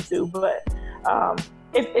could get into. But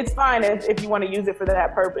it's fine if you want to use it for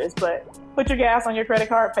that purpose. But put your gas on your credit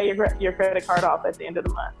card, pay your credit card off at the end of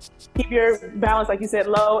the month. Keep your balance, like you said,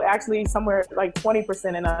 low, actually somewhere like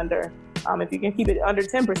 20% and under. If you can keep it under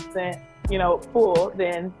 10%, you know, full,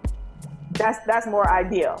 then that's more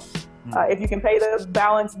ideal. If you can pay the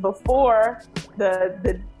balance before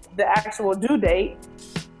the actual due date,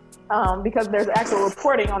 because there's actual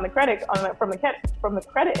reporting on the credit from the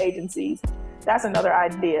credit agencies, that's another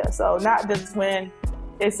idea. So not just when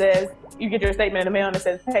it says you get your statement in the mail and it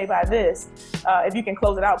says pay by this. If you can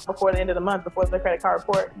close it out before the end of the month, before the credit card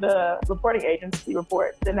report, the reporting agency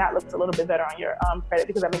report, then that looks a little bit better on your credit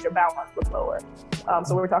because that makes your balance look lower.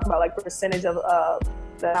 So we're talking about like percentage of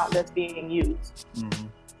the amount that's being used.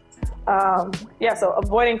 So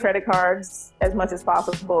avoiding credit cards as much as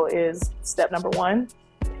possible is step number one.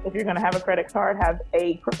 If you're going to have a credit card, have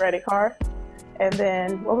a credit card. And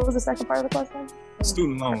then what was the second part of the question?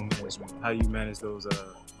 Student loan management. How you manage those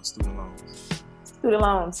student loans? Student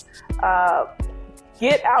loans.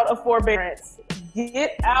 Get out of forbearance.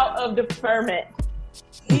 Get out of deferment.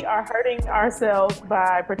 We are hurting ourselves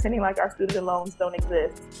by pretending like our student loans don't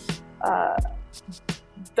exist.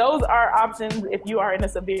 Those are options if you are in a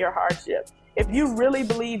severe hardship. If you really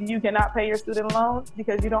believe you cannot pay your student loans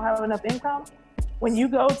because you don't have enough income, when you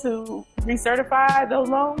go to recertify those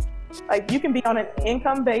loans, like you can be on an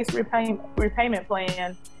income-based repayment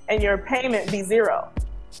plan and your payment be zero.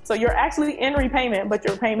 So you're actually in repayment, but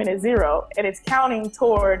your payment is zero, and it's counting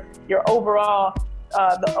toward your overall,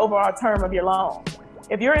 the overall term of your loan.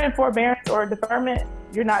 If you're in forbearance or deferment,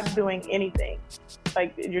 you're not doing anything.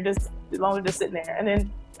 Like the loans are just sitting there, and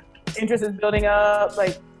then interest is building up.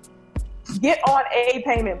 Like, get on a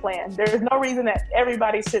payment plan. There's no reason that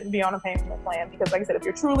everybody shouldn't be on a payment plan because, like I said, if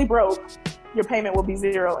you're truly broke, your payment will be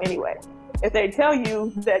zero anyway. If they tell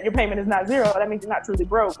you that your payment is not zero, that means you're not truly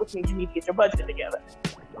broke, which means you need to get your budget together.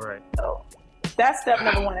 Right. So that's step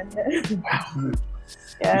number one.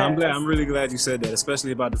 Yeah, no, I'm really glad you said that,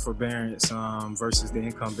 especially about the forbearance versus the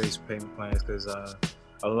income-based payment plans, because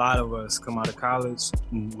a lot of us come out of college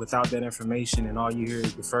without that information, and all you hear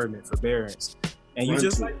is deferment, forbearance, and you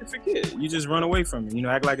just like to forget. You just run away from it. You know,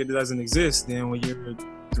 act like it doesn't exist. Then when you're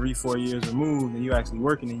 3-4 years removed and you're actually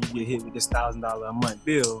working and you get hit with this $1,000 a month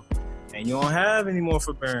bill, and you don't have any more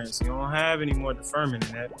forbearance, you don't have any more deferment,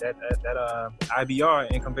 and that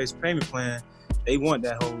IBR, income-based payment plan, they want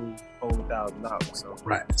that whole $1,000. So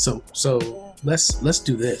right. So let's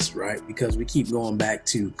do this, right? Because we keep going back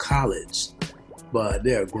to college, but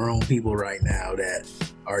there are grown people right now that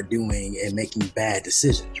are doing and making bad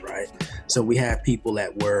decisions, right? So we have people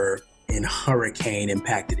that were in hurricane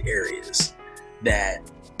impacted areas that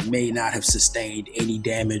may not have sustained any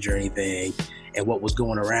damage or anything. And what was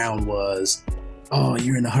going around was, oh,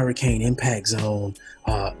 you're in the hurricane impact zone.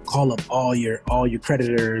 Call up all your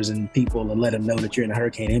creditors and people and let them know that you're in the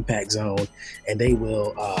hurricane impact zone, and they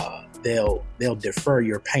will they'll defer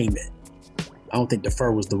your payment. I don't think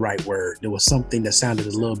defer was the right word. There was something that sounded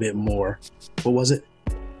a little bit more. What was it?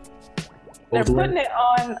 They're putting it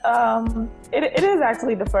on. It is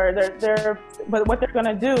actually deferred. But what they're going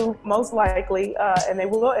to do, most likely, and they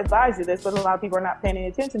will advise you this, but a lot of people are not paying any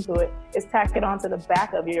attention to it, is tack it onto the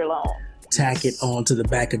back of your loan. Tack it onto the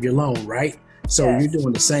back of your loan, right? So Yes. You're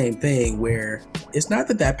doing the same thing where it's not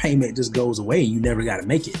that payment just goes away. You never got to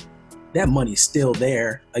make it. That money's still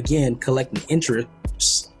there. Again, collecting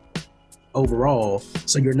interest overall,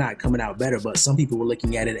 so you're not coming out better. But some people were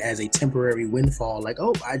looking at it as a temporary windfall, like,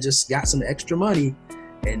 oh, I just got some extra money,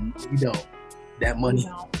 and that money.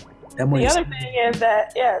 That money. The other thing is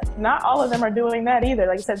that, not all of them are doing that either.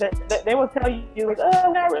 Like I said, they will tell you, like, oh,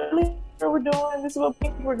 we're not really sure we're doing. This is what we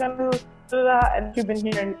think we're going to do. And you've been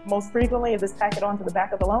hearing most frequently is just tack it onto the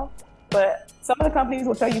back of the loan. But some of the companies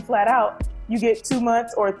will tell you flat out, you get 2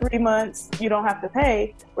 months or 3 months, you don't have to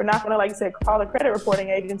pay. We're not going to, like you said, call a credit reporting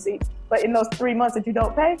agency. But in those 3 months that you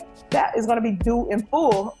don't pay, that is going to be due in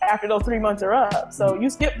full after those 3 months are up. So you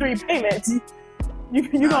skip 3 payments, you're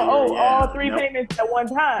going to owe all 3 payments at one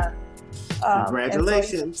time.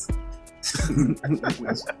 Congratulations.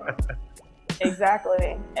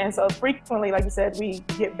 Exactly. And so frequently, like you said, we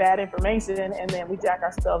get bad information and then we jack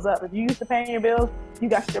ourselves up. If you used to paying your bills, you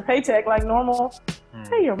got your paycheck like normal,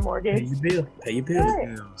 pay your mortgage. Pay your bill.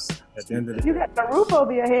 Right. At the end of the You day, got the roof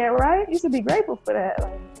over your head, right? You should be grateful for that.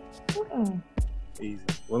 easy.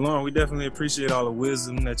 Well, Lauren, we definitely appreciate all the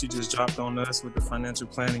wisdom that you just dropped on us with the financial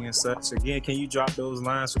planning and such. Again, can you drop those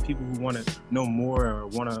lines for people who want to know more or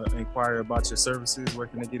want to inquire about your services? Where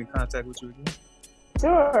can they get in contact with you again?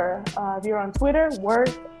 Sure. If you're on Twitter,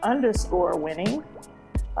 worth_winning.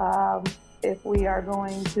 If we are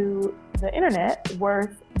going to the internet,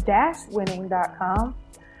 worth-winning.com.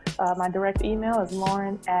 My direct email is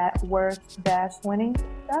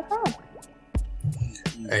lauren@worth-winning.com.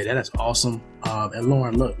 Hey, that is awesome. And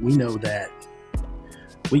Lauren, look, we know that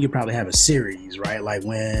we could probably have a series, right? Like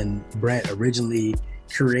when Brett originally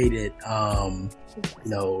created, our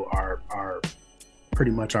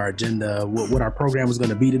pretty much our agenda, what our program was going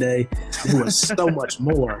to be today. There was so much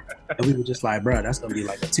more, and we were just like, bro, that's going to be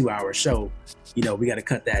like a 2-hour show. We got to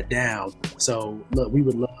cut that down. So look, we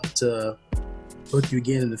would love to book you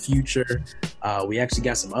again in the future. We actually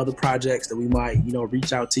got some other projects that we might,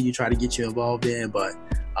 reach out to you, try to get you involved in. But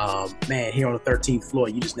man, here on the 13th floor,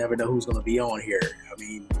 you just never know who's going to be on here. I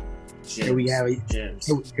mean, here we have,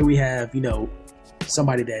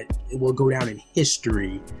 somebody that will go down in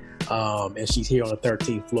history. And she's here on the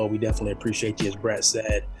 13th floor. We definitely appreciate you, as Brett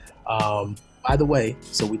said. By the way,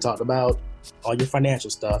 so we talked about all your financial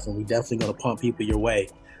stuff, and we definitely going to pump people your way.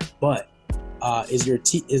 But is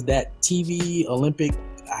that TV Olympic?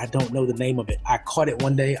 I don't know the name of it. I caught it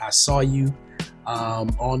one day. I saw you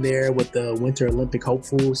on there with the Winter Olympic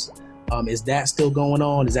hopefuls. Is that still going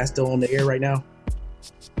on? Is that still on the air right now?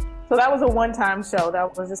 So that was a one-time show.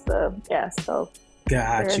 That was just so.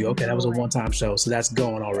 Got you. Okay, that was a one-time show, so that's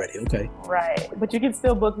going already. Okay. Right, but you can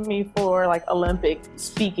still book me for like Olympic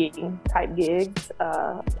speaking type gigs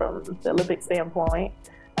from the Olympic standpoint.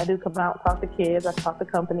 I do come out and talk to kids. I talk to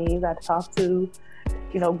companies. I talk to,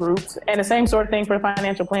 groups, and the same sort of thing for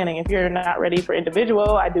financial planning. If you're not ready for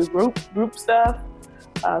individual, I do group stuff.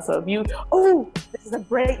 So if this is a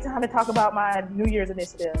great time to talk about my New Year's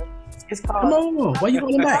initiative. It's called. Come on, why you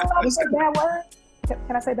going back? Bad word?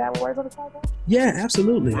 Can I say bad words on the podcast? Yeah,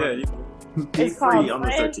 absolutely. Yeah, Be free on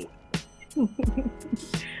the 13th.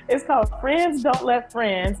 It's called Friends Don't Let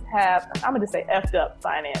Friends Have, I'm going to say effed up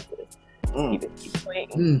finances. Keep it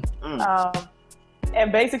clean.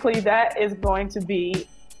 And basically that is going to be,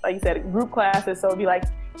 like you said, group classes. So it'd be like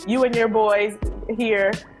you and your boys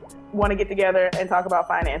here want to get together and talk about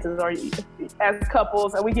finances, or as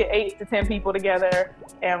couples, and we get 8 to 10 people together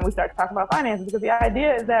and we start talking about finances, because the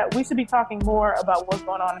idea is that we should be talking more about what's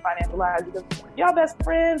going on in financial lives, because y'all best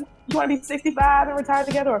friends, you want to be 65 and retire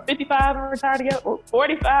together, or 55 and retire together, or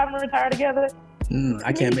 45 and retire together.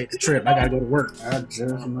 I can't make the trip. I gotta go to work. I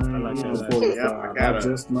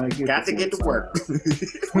just might get Got to get to work.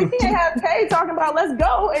 We can't have Kay talking about let's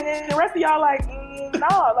go, and then the rest of y'all like,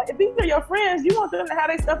 no. Like, if these are your friends, you want them to have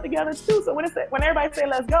their stuff together too. So when everybody say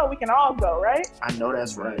let's go, we can all go, right? I know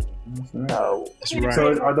that's right. So, So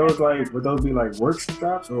would those be like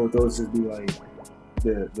workshops, or would those just be like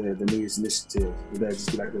the New Year's initiative? Would that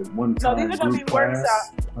just be like a one-time No, these are going to be class?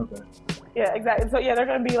 workshops. Okay. Yeah, exactly. So they're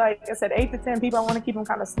going to be like I said, 8 to 10 people. I want to keep them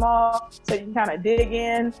kind of small so you can kind of dig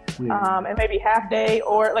in, and maybe half day,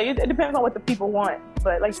 or like it depends on what the people want.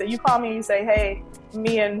 But like I said, you call me and you say, hey,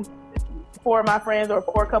 me and four of my friends or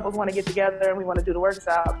four couples want to get together and we want to do the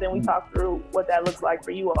workshop, then we talk through what that looks like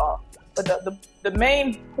for you all. But the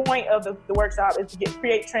main point of the workshop is to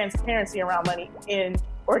create transparency around money in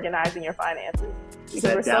organizing your finances. Is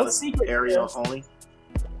that Dallas area only?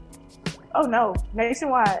 Oh no,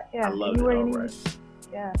 nationwide. Yeah, I love it. All right.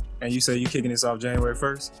 Yeah. And you say you kicking this off January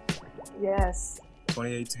 1st? Yes.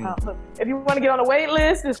 2018. Look, if you want to get on the wait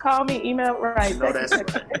list, just call me, email, right. No, that's right.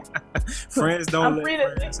 Friends don't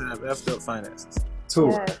let friends have effed up finances.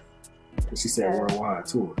 Tour. Yes. She said worldwide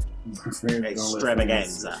tour.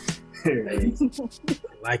 Extravaganza.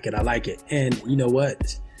 I like it. And you know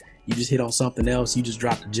what? You just hit on something else. You just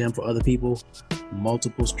dropped a gem for other people.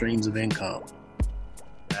 Multiple streams of income.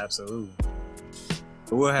 Absolutely.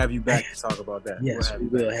 But we'll have you back to talk about that. Yes, we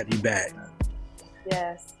will have you back.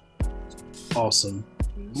 Yes. Awesome.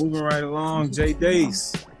 Moving right along, Jay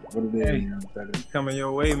Dace. What are Hey, coming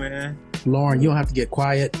your way, man. Lauren, you don't have to get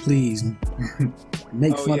quiet, please.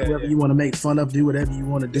 Make fun of whatever you want to make fun of. Do whatever you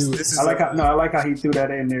want to do. This is I like how he threw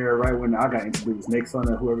that in there right when I got introduced. Make fun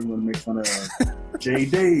of whoever you want to make fun of. Jay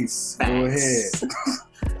Dace, go ahead.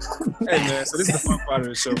 Hey man, so this is the fun part of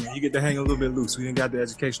the show, man. You get to hang a little bit loose. We didn't got the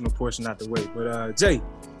educational portion out the way. But Jay,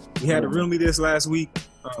 we had a Riddle Me This last week.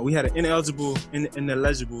 We had an ineligible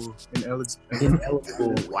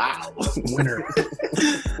Wow. winner.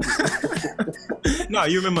 No,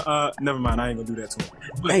 you remember? Never mind. I ain't gonna do that to him.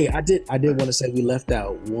 But, Hey, I did want to say we left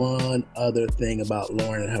out one other thing about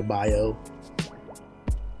Lauren and her bio.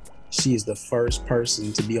 She is the first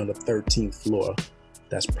person to be on the 13th floor.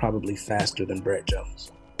 That's probably faster than Brett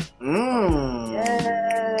Jones.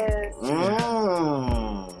 Yes.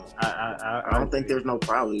 I don't think there's no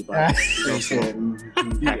probably about it.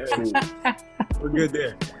 We're good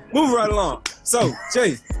there. Moving right along. So,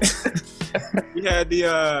 Jay, we had the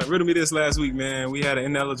Riddle Me This last week, man. We had an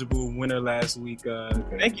ineligible winner last week.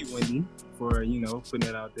 Thank you, Wendy, for putting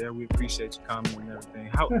it out there. We appreciate your comment and everything.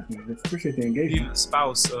 How Appreciate the engagement. being a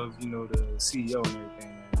spouse of the CEO and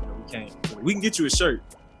everything, man. We can get you a shirt,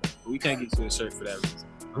 but we can't get you a shirt for that reason.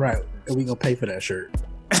 Right. And we gonna pay for that shirt.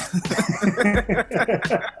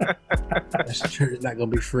 That shirt is not gonna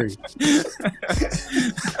be free.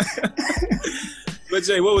 But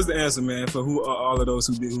Jay, what was the answer, man, for who are all of those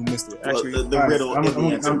who missed it? Actually, the riddle is the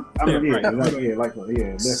answer.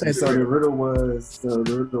 So the riddle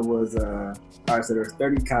was all right. So there's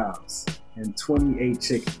 30 cows and 28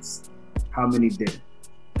 chickens. How many did?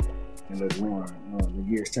 And look, Lauren, the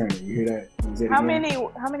gears turning. You hear that? How many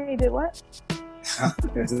did what?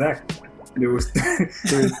 That's exactly. There was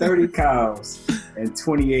 30 cows and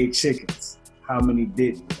 28 chickens. How many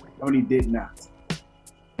didn't? How many did not?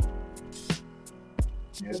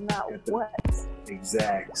 Did not what?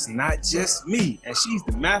 Exactly. it's not just me, and she's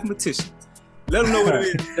the mathematician. Let them know what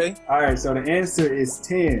it is, Jay. All right, so the answer is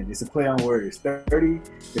 10. It's a play on words. 30.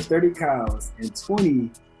 There's 30 cows and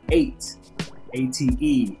 28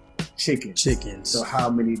 ATE chickens. So how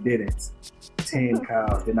many didn't? 10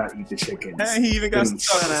 cows did not eat the chickens. He even got some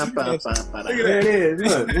chocolate. There it is.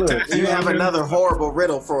 Look. You have another horrible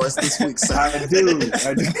riddle for us this week, sir. I do.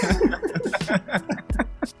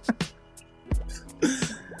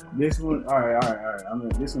 This one, all right.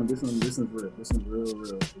 This one's real. This one's real.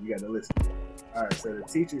 You got to listen. All right. So the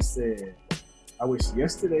teacher said, "I wish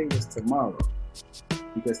yesterday was tomorrow,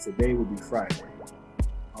 because today will be Friday."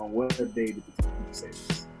 On what day did the teacher say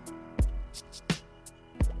this?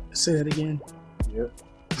 Say that again. Yep.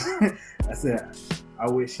 I said, "I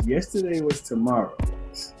wish yesterday was tomorrow,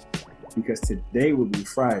 because today will be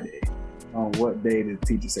Friday." On what day did the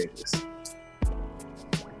teacher say this?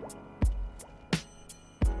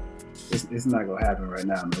 It's not gonna happen right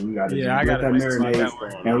now, man. We gotta I gotta let that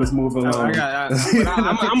marinate, and let's move along.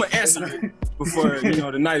 I'm gonna answer it before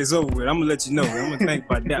the night is over with. I'm gonna let you know. I'm gonna think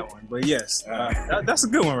about that one. But yes, that's a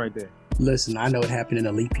good one right there. Listen, I know it happened in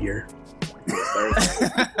a leap year.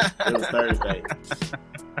 It was Thursday.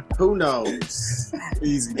 Who knows?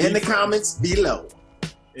 Easy. In the comments below.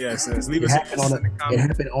 Yes, leave us in the It comments.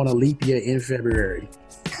 happened on a leap year in February.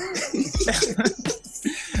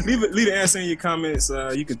 Leave the answer in your comments.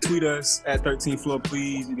 You can tweet us at 13th Floor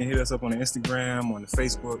Please. You can hit us up on the Instagram, on the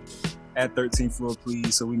Facebook at 13th Floor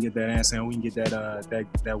Please, so we can get that answer and we can get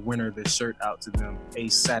that winner, the shirt out to them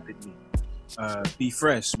ASAPidly. Be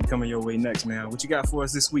Fresh, we coming your way next, man. What you got for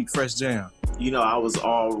us this week, Fresh Jam? I was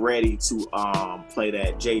all ready to play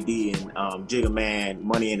that JD and Jigga Man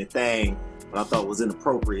Money in the Thing, but I thought it was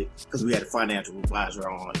inappropriate because we had a financial advisor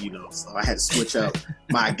on, so I had to switch up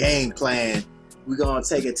my game plan. We're gonna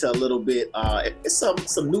take it to a little bit. It's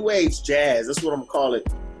some new age jazz. That's what I'm gonna call it.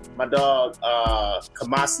 My dog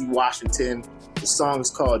Kamasi Washington. The song is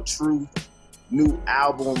called Truth. new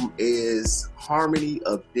album is Harmony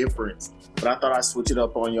of Difference. But I thought I'd switch it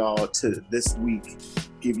up on y'all to this week,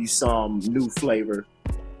 give you some new flavor,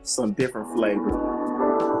 some different flavor.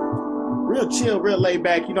 Real chill, real laid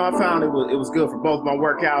back. You know, I found it was good for both my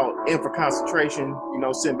workout and for concentration. You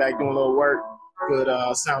know, sitting back doing a little work. Good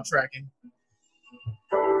soundtracking.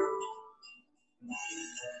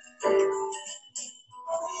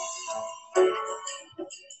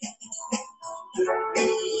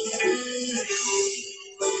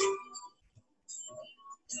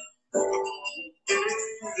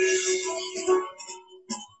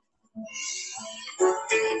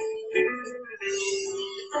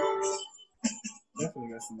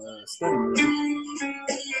 Definitely got some study music.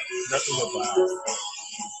 Nothing but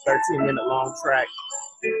 13-minute long track.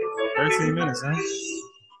 13 minutes, huh?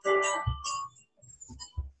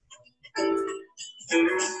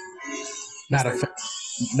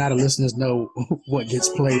 Not a listeners know what gets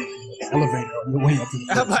played in the elevator on the way up to the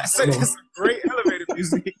I'm about to say that's some great elevator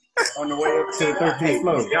music. On the way up to the 13th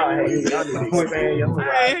floor. Y'all need to expand your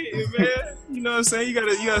Hey, man, you know what I'm saying? You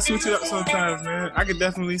gotta switch it up sometimes, man. I could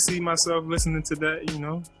definitely see myself listening to that, you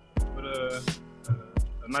know, with a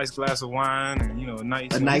nice glass of wine and, you know, a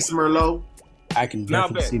nice Merlot. I can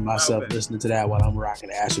definitely see myself listening to that while I'm rocking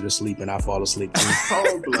Asher to sleep and I fall asleep too.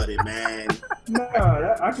 Cold-blooded, man. No,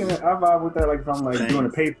 I vibe with that. Like if I'm like doing a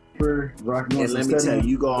paper, rocking. And let me tell you,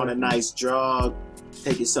 you go on a nice jog,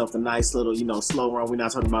 take yourself a nice little, you know, slow run. We're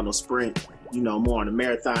not talking about no sprint, you know, more on a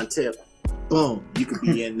marathon tip. Boom, you could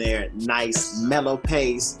be in there, nice mellow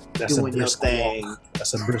pace, doing your thing. Walk.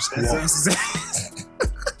 That's a brisk walk.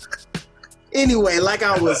 Anyway, like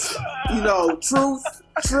I was, you know, truth,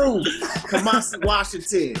 Kamasi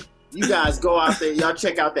Washington. You guys go out there, y'all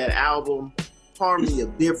check out that album, Harmony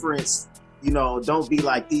of Difference. You know, don't be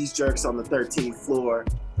like these jerks on the 13th floor.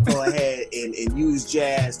 Go ahead and use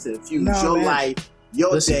jazz to infuse your life,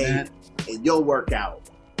 your day, and your workout.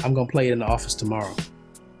 I'm gonna play it in the office tomorrow.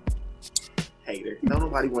 Hater. No,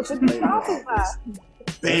 nobody wants you to play in the office.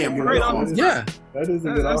 Bam, you're great office. Yeah. That is a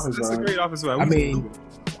good office. That's a great office vibe.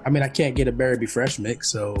 I mean, I can't get a Barry B. Fresh mix,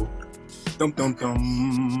 so. Dum dum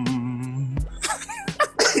dum.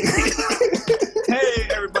 Hey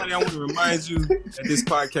everybody, I want to remind you that this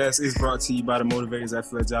podcast is brought to you by the Motivators at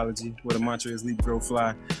Fledgeology, where the mantra is Leap, Grow,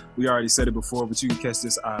 Fly. We already said it before, but you can catch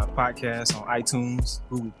this podcast on iTunes,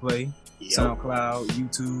 Google Play, SoundCloud,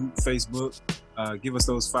 YouTube, Facebook. Give us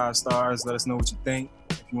those 5 stars. Let us know what you think.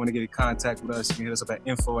 If you want to get in contact with us, you can hit us up at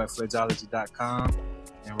info@fledgeology.com.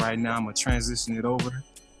 And right now, I'm going to transition it over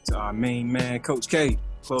to our main man, Coach K.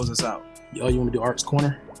 Close us out. Oh, you want to do Art's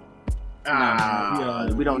Corner?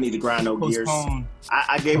 We don't need to grind no gears.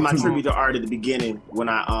 I gave my tribute to Art at the beginning when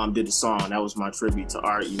I did the song. That was my tribute to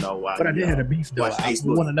Art. You know why? But I did have a beef though. I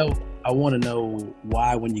want to know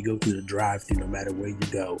why when you go through the drive-thru, no matter where you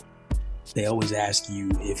go, they always ask you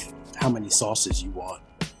how many sauces you want,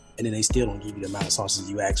 and then they still don't give you the amount of sauces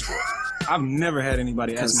you asked for. I've never had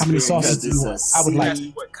anybody ask me how many sauces you want. I would like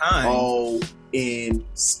what kind. Oh,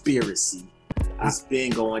 conspiracy. It's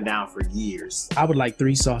been going down for years. I would like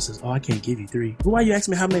 3 sauces. Oh, I can't give you 3. Well, why you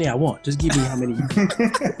asking me how many I want? Just give me how many you want.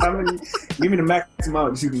 How many? Give me the maximum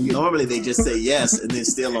amount you can get. Normally they just say yes and then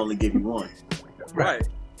still only give you 1. Right.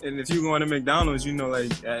 And if you go into McDonald's, you know,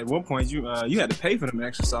 like at one point you had to pay for them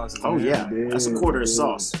extra sauces. Oh yeah, that's a quarter of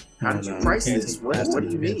sauce. How did you price this? What do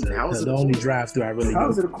you mean? How is it the only drive-through I really? How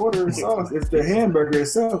is it a quarter of sauce if the hamburger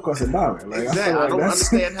itself costs $1? Like, exactly. I don't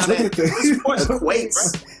understand how that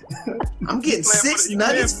equates. I'm getting 6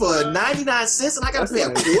 nuggets for 99 cents, and I gotta pay a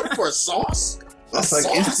quarter for a sauce. That's like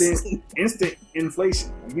instant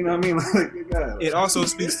inflation. You know what I mean? Like, it also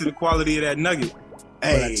speaks to the quality of that nugget.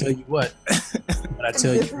 Hey. But I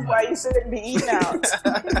tell you what. This is why you shouldn't be eating out.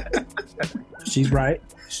 She's right.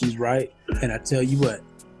 And I tell you what,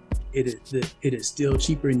 it is still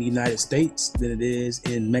cheaper in the United States than it is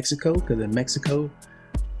in Mexico. Because in Mexico,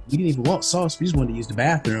 we didn't even want sauce. We just wanted to use the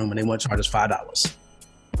bathroom, and they want to charge us $5.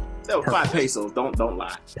 So 5 pesos. Don't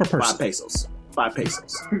lie. Per person. 5 pesos. 5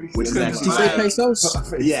 pesos. Which is actually. Did she say pesos?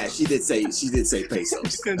 Yeah, she did say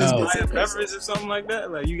pesos. You couldn't just buy a beverage or something like that.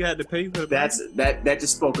 Like you had to pay for the that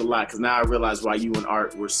just spoke a lot, because now I realize why you and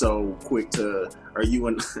Art were so quick to, or you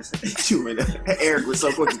and Eric were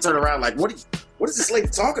so quick to turn around. Like, what is this lady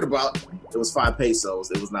talking about? It was 5 pesos.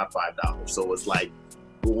 It was not $5. So it was like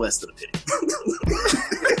less than a penny.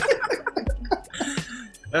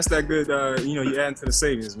 That's that good, you add into the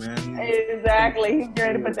savings, man. Exactly. He's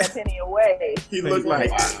ready to put that penny away. He looked like,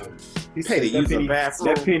 He Pay to said use the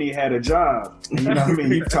bathroom. that penny had a job. And you know what I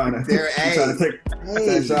mean? You trying to take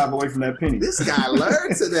that job away from that penny. This guy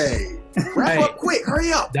learned today. Wrap up quick.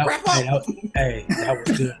 Hurry up. Wrap up. That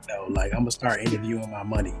was good though. Like I'm gonna start interviewing my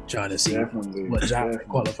money, trying to see what job I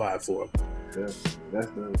qualify for. That's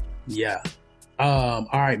good. Yeah. All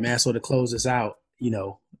right, man. So to close this out,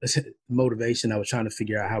 motivation. I was trying to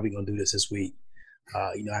figure out how we're gonna do this week.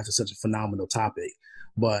 After such a phenomenal topic,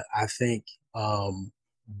 but I think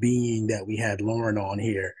being that we had Lauren on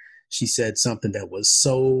here, she said something that was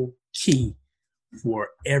so key for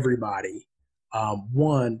everybody.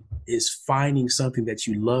 One is finding something that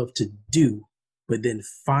you love to do, but then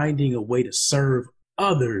finding a way to serve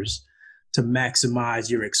others to maximize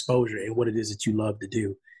your exposure and what it is that you love to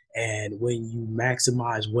do. And when you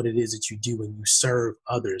maximize what it is that you do and you serve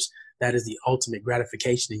others, that is the ultimate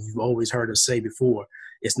gratification. And you've always heard us say before,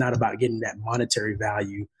 it's not about getting that monetary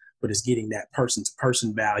value, but it's getting that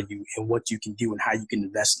person-to-person value and what you can do and how you can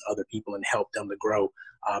invest in other people and help them to grow.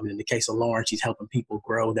 In the case of Lauren, she's helping people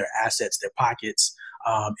grow their assets, their pockets.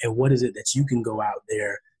 And what is it that you can go out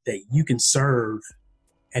there that you can serve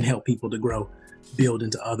and help people to grow, build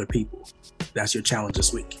into other people? That's your challenge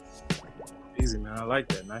this week. Easy, man. I like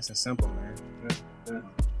that. Nice and simple, man. Yeah.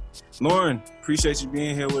 Lauren, appreciate you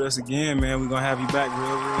being here with us again, man. We're going to have you back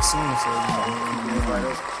real soon. So, right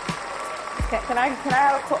up. Can I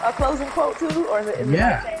have a closing quote too, or is it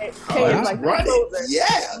yeah?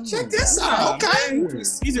 Check this out. Okay,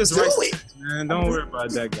 he just writes it, man. Don't worry about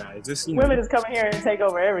that guy. Just women just come in here and take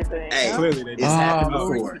over everything. Hey, clearly they it's happened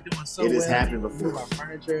before. It has happened before.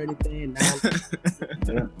 Furniture or anything.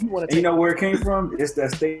 You know where it came from? It's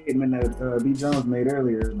that statement that B. Jones made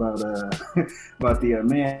earlier about the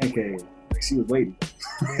man cave. She was waiting.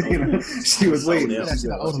 She was waiting.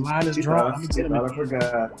 The line is drawn. I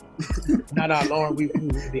forgot. No, Lauren, we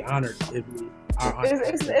would be honored if we are honored.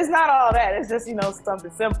 It's not all that. It's just,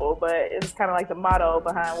 something simple, but it's kind of like the motto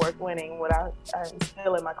behind Worth Winning, what I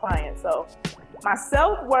instill in my clients. So my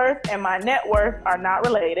self-worth and my net worth are not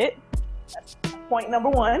related. That's point number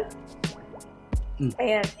one.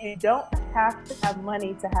 And you don't have to have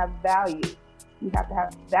money to have value. You have to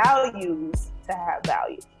have values to have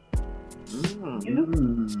value. Is that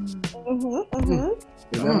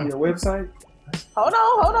on your website? Hold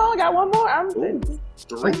on. I got one more.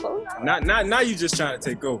 Now you just trying to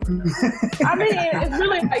take over. I mean, it's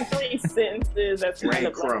really like 3 sentences. That's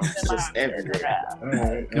crumbs just everywhere.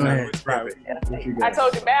 Go ahead. I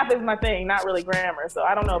told you math is my thing, not really grammar. So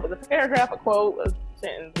I don't know, but the paragraph, a quote, a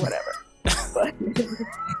sentence, whatever. But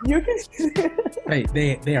you can. Hey,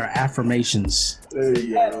 they are affirmations. There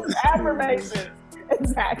you go. Affirmations.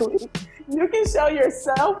 Exactly. You can show your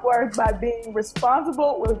self-worth by being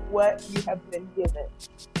responsible with what you have been given.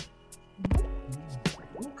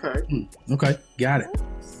 Okay. Got it.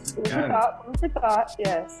 Food for thought,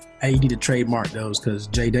 yes. Hey, you need to trademark those because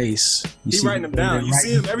Jay Dace. He's writing them down. You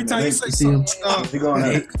see him every time you say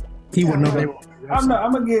something. He would know they were. I'm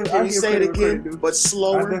gonna give. Can you say it again, but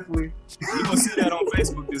slower? Definitely. You're gonna see that on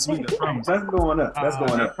Facebook this week. I promise. That's going up.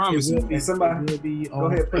 I promise you. And somebody go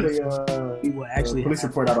ahead, put a police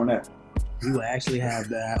report out on that. We will actually have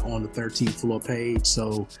that on the 13th floor page.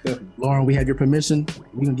 So, Lauren, we have your permission.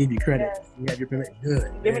 We're going to give you credit. Yes. We have your permission.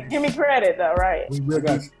 Good. Give me credit, though, right? We will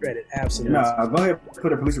give you credit. Absolutely. No, go ahead,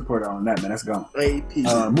 put a police report out on that, man. That's gone.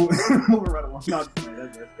 Moving right along. No,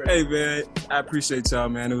 that's hey, man, I appreciate y'all,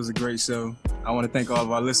 man. It was a great show. I want to thank all of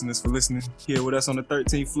our listeners for listening here with us on the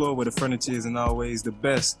 13th floor where the furniture is and always the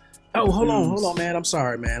best. Oh, hold on, man. I'm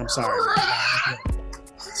sorry, man.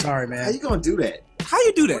 Sorry, man. How you going to do that? How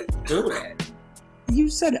you do that? You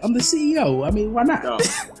said it. I'm the CEO. I mean, why not? No,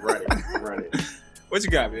 right it. What you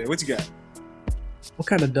got, man? What you got? What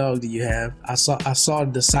kind of dog do you have? I saw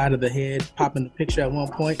the side of the head pop in the picture at one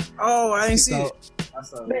point. Oh, I ain't see it.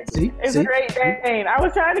 It's a Great Dane. I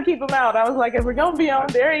was trying to keep him out. I was like, if we're gonna be on,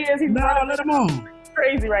 there he is. He's let him on.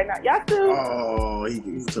 Crazy right now. Yasu. Oh,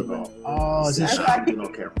 he took off. Oh, is this why you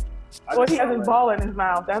don't care. Well, he has his ball in his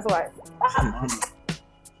mouth. That's why.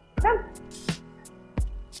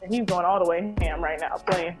 And he's going all the way ham right now,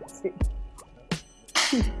 playing.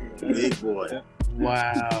 Big boy.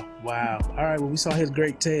 Wow. All right, well, we saw his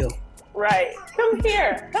great tail. Right. Come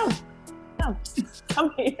here.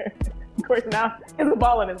 Come here. Of course, now he has a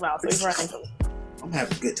ball in his mouth, so he's running. I'm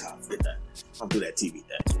having a good time with that. I'll do that TV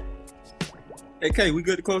thing. Hey, Kay, we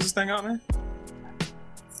good to close this thing out, man?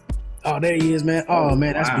 Oh, there he is, man. Oh,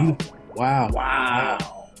 man, that's beautiful. Wow.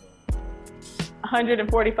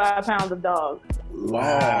 145 pounds of dog.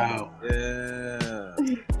 Wow. Yeah.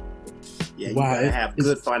 Yeah, you gotta have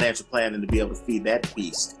good financial planning to be able to feed that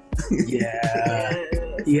beast. Yeah.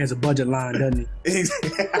 He has a budget line, doesn't he?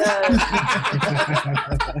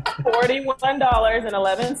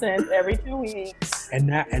 $41.11 every 2 weeks. And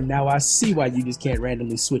now I see why you just can't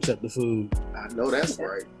randomly switch up the food. I know that's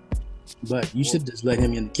right. But you should just let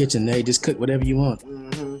him in the kitchen. Hey, just cook whatever you want.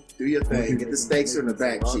 Mm-hmm. Do your thing. Get the steaks in the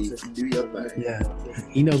back, Chief. Do your thing. Yeah,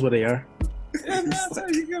 he knows what they are. Yeah, man, I'll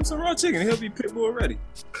tell you, give him some raw chicken. He'll be pit bull ready.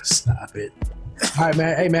 Stop it. All right,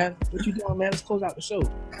 man. Hey, man, what you doing, man? Let's close out the show.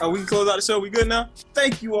 Oh, we can close out the show. We good now?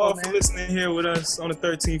 Thank you all for listening here with us on the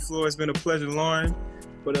 13th floor. It's been a pleasure, Lauren.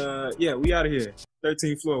 But yeah, we out of here.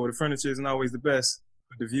 13th floor, where the furniture isn't always the best,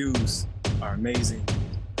 but the views are amazing.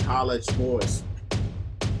 College boys.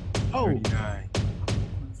 Oh, 39.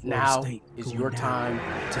 Now is your time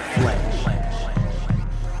to flex.